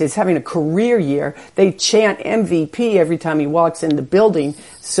Brian says, he's having a career year. They chant MVP every time he walks in the building.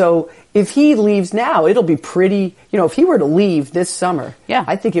 So if he leaves now, it'll be pretty, if he were to leave this summer,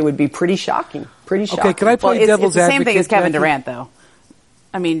 I think it would be pretty shocking pretty shocking. Okay, can I play devil's advocate? It's the same thing as Kevin Jackie? Durant, though.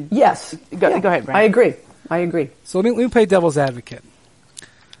 I mean, yes. Go ahead, Brian. I agree. So let me play devil's advocate.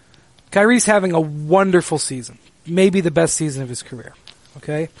 Kyrie's having a wonderful season, maybe the best season of his career.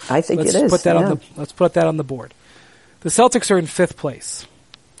 Okay, I think let's it is. Put that let's put that on the board. The Celtics are in 5th place.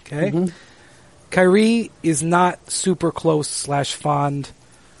 Okay, Kyrie is not super close / fond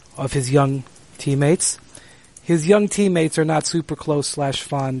of his young teammates. His young teammates are not super close /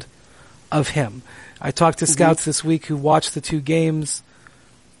 fond of him. I talked to scouts this week who watched the 2 games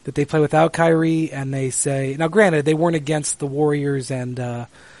that they play without Kyrie, and they say, now granted, they weren't against the Warriors and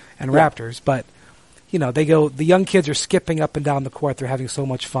Raptors, but you know, they go, the young kids are skipping up and down the court. They're having so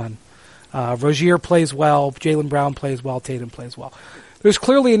much fun. Rozier plays well. Jaylen Brown plays well. Tatum plays well. There's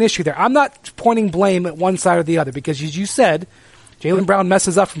clearly an issue there. I'm not pointing blame at one side or the other because, as you said, Jaylen Brown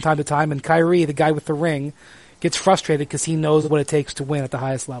messes up from time to time, and Kyrie, the guy with the ring, gets frustrated because he knows what it takes to win at the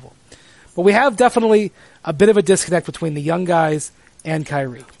highest level. But we have definitely a bit of a disconnect between the young guys and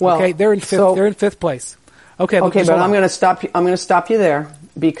Kyrie. Well, okay, they're in 5th. so, they're in 5th place. Okay, but I'm going to stop you. I'm going to stop you there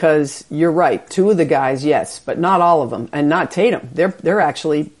because you're right. 2 of the guys, yes, but not all of them, and not Tatum. They're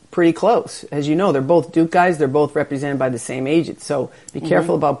actually pretty close. As you know, they're both Duke guys. They're both represented by the same agent. So be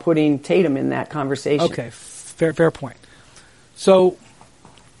careful about putting Tatum in that conversation. Okay, fair point. So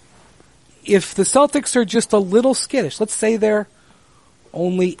if the Celtics are just a little skittish, let's say they're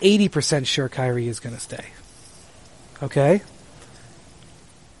only 80% sure Kyrie is going to stay. Okay?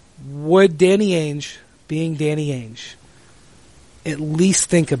 Would Danny Ainge, being Danny Ainge, at least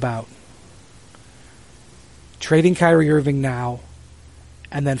think about trading Kyrie Irving now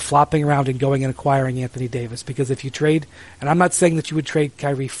and then flopping around and going and acquiring Anthony Davis? Because if you trade, and I'm not saying that you would trade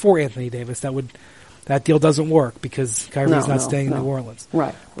Kyrie for Anthony Davis, that deal doesn't work because Kyrie's not staying in New Orleans.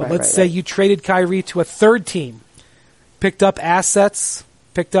 Right. But let's say you traded Kyrie to a 3rd team, picked up assets,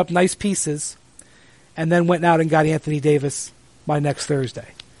 picked up nice pieces, and then went out and got Anthony Davis by next Thursday.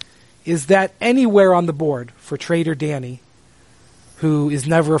 Is that anywhere on the board for trader Danny, who is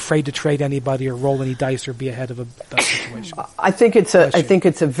never afraid to trade anybody or roll any dice or be ahead of a situation? I think it's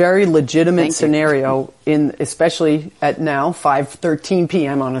a very legitimate scenario especially at now 5:13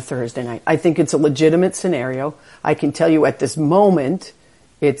 p.m. on a Thursday night. I think it's a legitimate scenario. I can tell you at this moment,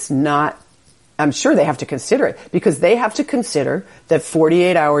 it's not. I'm sure they have to consider it because they have to consider that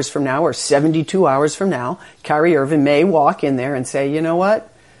 48 hours from now or 72 hours from now, Kyrie Irving may walk in there and say, you know what?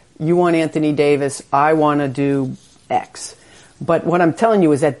 You want Anthony Davis. I want to do X. But what I'm telling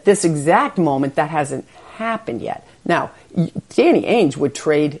you is at this exact moment, that hasn't happened yet. Now, Danny Ainge would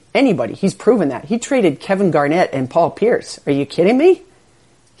trade anybody. He's proven that. He traded Kevin Garnett and Paul Pierce. Are you kidding me?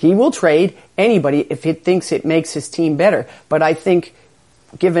 He will trade anybody if he thinks it makes his team better. But I think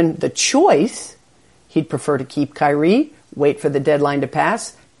given the choice, he'd prefer to keep Kyrie, wait for the deadline to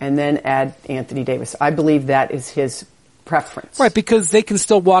pass, and then add Anthony Davis. I believe that is his preference. Right, because they can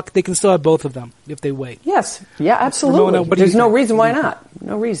still have both of them if they wait. Yes. Yeah, absolutely. Ramona, there's no reason why not.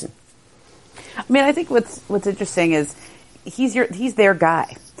 No reason. I mean, I think what's interesting is he's their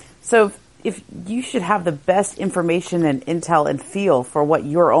guy. So if you should have the best information and intel and feel for what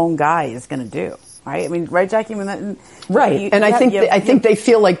your own guy is going to do. Right? I mean, right, Jackie? I mean, right. I think they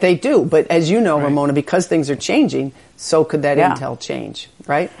feel like they do. But as you know, Ramona, because things are changing, so could that intel change,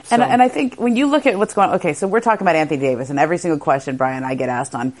 right? And I think when you look at what's going on, okay, so we're talking about Anthony Davis, and every single question, Brian, I get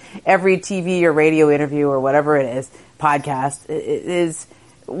asked on every TV or radio interview or whatever it is, podcast, is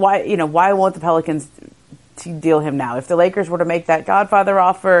why won't the Pelicans deal him now? If the Lakers were to make that Godfather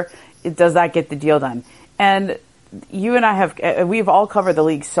offer, does that get the deal done? And you and we've all covered the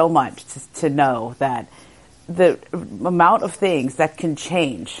league so much to know that the amount of things that can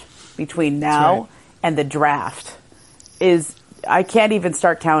change between now and the draft is, I can't even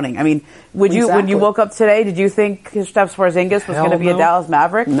start counting. I mean, when you woke up today, did you think Kristaps Porzingis was going to be a Dallas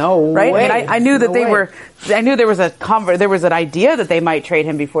Maverick? No, right? way. I mean, I knew that I knew there was an idea that they might trade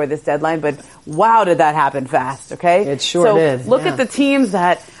him before this deadline, but wow, did that happen fast? Okay, it sure did. Look at the teams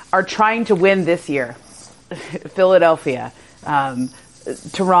that are trying to win this year. Philadelphia,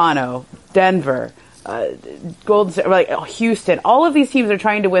 Toronto, Denver, Golden State, Houston. All of these teams are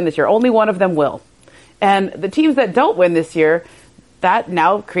trying to win this year. Only one of them will. And the teams that don't win this year, that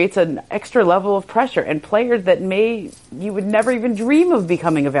now creates an extra level of pressure. And players that you would never even dream of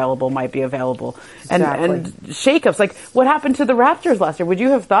becoming available might be available. Exactly. And shakeups. Like what happened to the Raptors last year? Would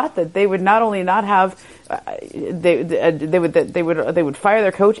you have thought that they would not only not have they would fire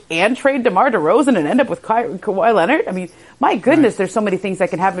their coach and trade DeMar DeRozan and end up with Kawhi Leonard? I mean, my goodness, there's so many things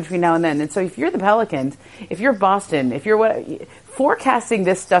that can happen between now and then. And so if you're the Pelicans, if you're Boston, if you're forecasting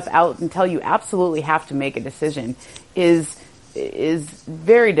this stuff out until you absolutely have to make a decision is is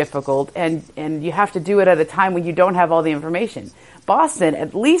very difficult, and you have to do it at a time when you don't have all the information. Boston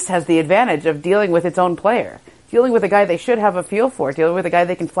at least has the advantage of dealing with its own player, dealing with a guy they should have a feel for, dealing with a guy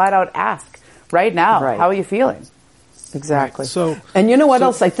they can flat out ask right now, how are you feeling? Exactly. Right. So, and you know what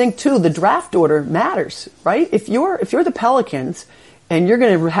else I think too? The draft order matters, right? If you're the Pelicans and you're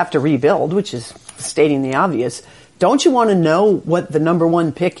going to have to rebuild, which is stating the obvious, don't you want to know what the number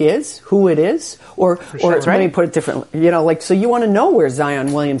one pick is, who it is, or let me put it differently. So you want to know where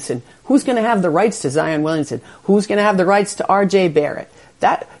Zion Williamson, who's going to have the rights to Zion Williamson, who's going to have the rights to R.J. Barrett.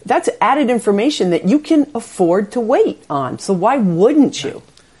 That's added information that you can afford to wait on. So why wouldn't you?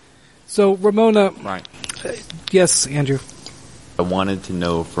 So Ramona, right? Yes, Andrew. I wanted to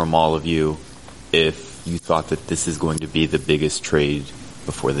know from all of you if you thought that this is going to be the biggest trade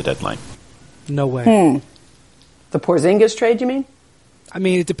before the deadline. No way. The Porzingis trade, you mean? I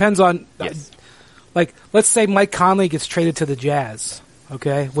mean, it depends on, Yes. Let's say Mike Conley gets traded to the Jazz,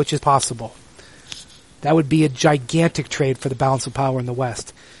 okay, which is possible. That would be a gigantic trade for the balance of power in the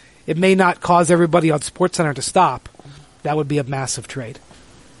West. It may not cause everybody on SportsCenter to stop. That would be a massive trade.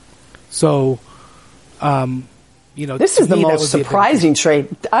 So, this is the most surprising trade.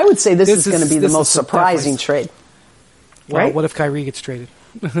 I would say this is going to be the most surprising trade. Well, right? What if Kyrie gets traded?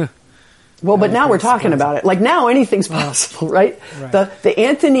 Well, but now we're talking about it. Like now anything's possible, right? The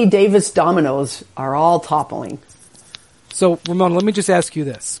Anthony Davis dominoes are all toppling. So, Ramona, let me just ask you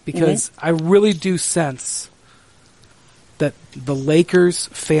this, because I really do sense that the Lakers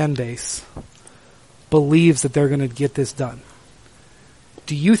fan base believes that they're going to get this done.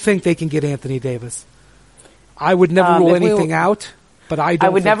 Do you think they can get Anthony Davis? I would never rule anything out, but I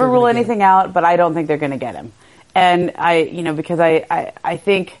would never rule anything out, but I don't think they're going to get him. And because I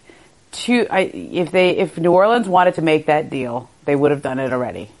think if New Orleans wanted to make that deal, they would have done it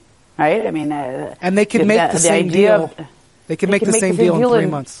already, right? I mean, and they could make the same deal. They can make the same deal in 3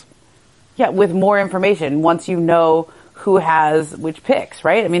 months. Yeah, with more information once you know who has which picks,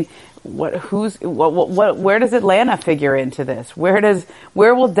 right? I mean, where does Atlanta figure into this?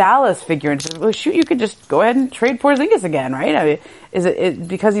 Where will Dallas figure into this? Well, shoot, you could just go ahead and trade Porzingis again, right? I mean, is it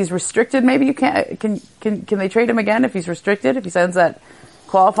because he's restricted? Maybe you can't. Can they trade him again if he's restricted? If he sends that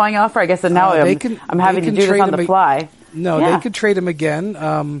qualifying offer, I guess that now I'm having to do this on the fly. No, they could trade him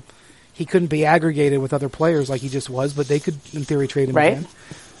again. He couldn't be aggregated with other players like he just was, but they could, in theory, trade him again.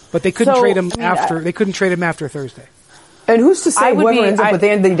 But they couldn't trade him after. They couldn't trade him after Thursday. And who's to say whoever ends up with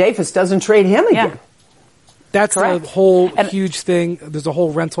Anthony Davis doesn't trade him again? Yeah. That's a whole huge thing. There's a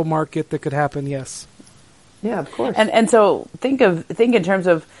whole rental market that could happen. Yes. Yeah, of course. And so think in terms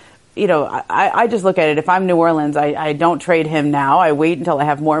of, I just look at it. If I'm New Orleans, I don't trade him now. I wait until I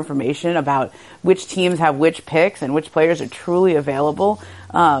have more information about which teams have which picks and which players are truly available.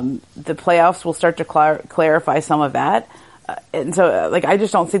 The playoffs will start to clarify some of that. And so, I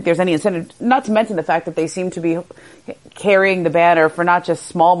just don't think there's any incentive, not to mention the fact that they seem to be carrying the banner for not just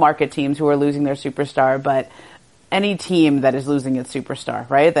small market teams who are losing their superstar, but any team that is losing its superstar,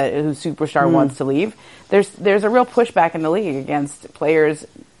 right? Whose superstar wants to leave. There's a real pushback in the league against players,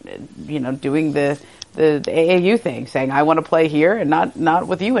 doing the AAU thing, saying, I want to play here and not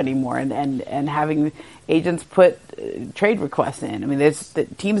with you anymore, and having agents put trade requests in. I mean, the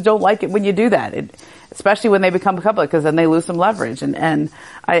teams don't like it when you do that, especially when they become public, because then they lose some leverage. And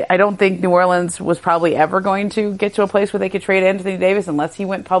I don't think New Orleans was probably ever going to get to a place where they could trade Anthony Davis unless he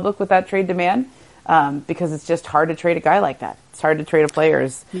went public with that trade demand, because it's just hard to trade a guy like that. It's hard to trade a player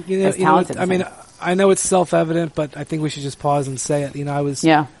as talented. I mean, I know it's self-evident, but I think we should just pause and say it. I was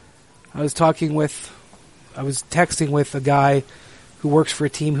texting with a guy who works for a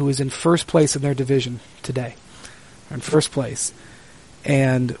team who is in first place in their division today. They're in first place.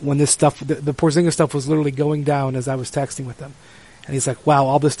 And when this stuff, the Porzingis stuff was literally going down as I was texting with him. And he's like, wow,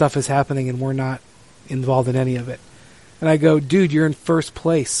 all this stuff is happening and we're not involved in any of it. And I go, dude, you're in first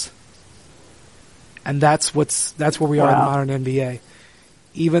place. And that's where we are in the modern NBA.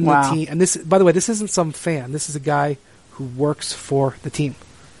 Even the team, and this, by the way, this isn't some fan. This is a guy who works for the team.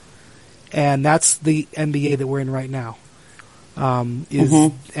 And that's the NBA that we're in right now. And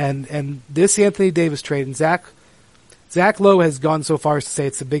this Anthony Davis trade, and Zach Lowe has gone so far as to say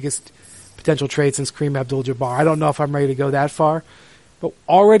it's the biggest potential trade since Kareem Abdul-Jabbar. I don't know if I'm ready to go that far, but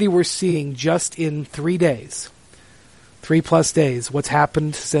already we're seeing just in 3 plus days, what's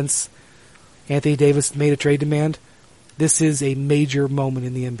happened since Anthony Davis made a trade demand. This is a major moment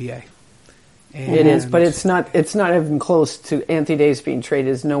in the NBA. And it is, but it's not even close to Anthony Davis being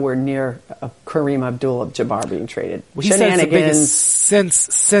traded. Is nowhere near Kareem Abdul-Jabbar being traded. Well, he said it's the biggest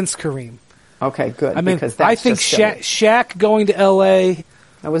since Kareem. Okay, good. I mean, because that's I think Shaq going to LA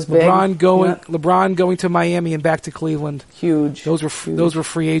That was big. LeBron going to Miami and back to Cleveland. Huge. Those were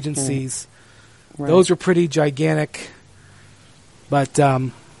free agencies. Right. Those were pretty gigantic. But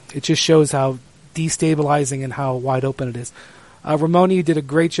it just shows how destabilizing and how wide open it is. Ramona, you did a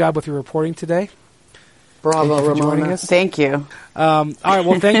great job with your reporting today. Bravo, Ramona. Thank you. All right.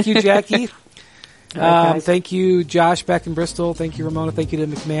 Well, thank you, Jackie. Thank you, Josh, back in Bristol. Thank you, Ramona. Thank you to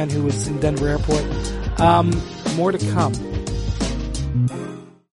MacMahon, who was in Denver Airport. More to come.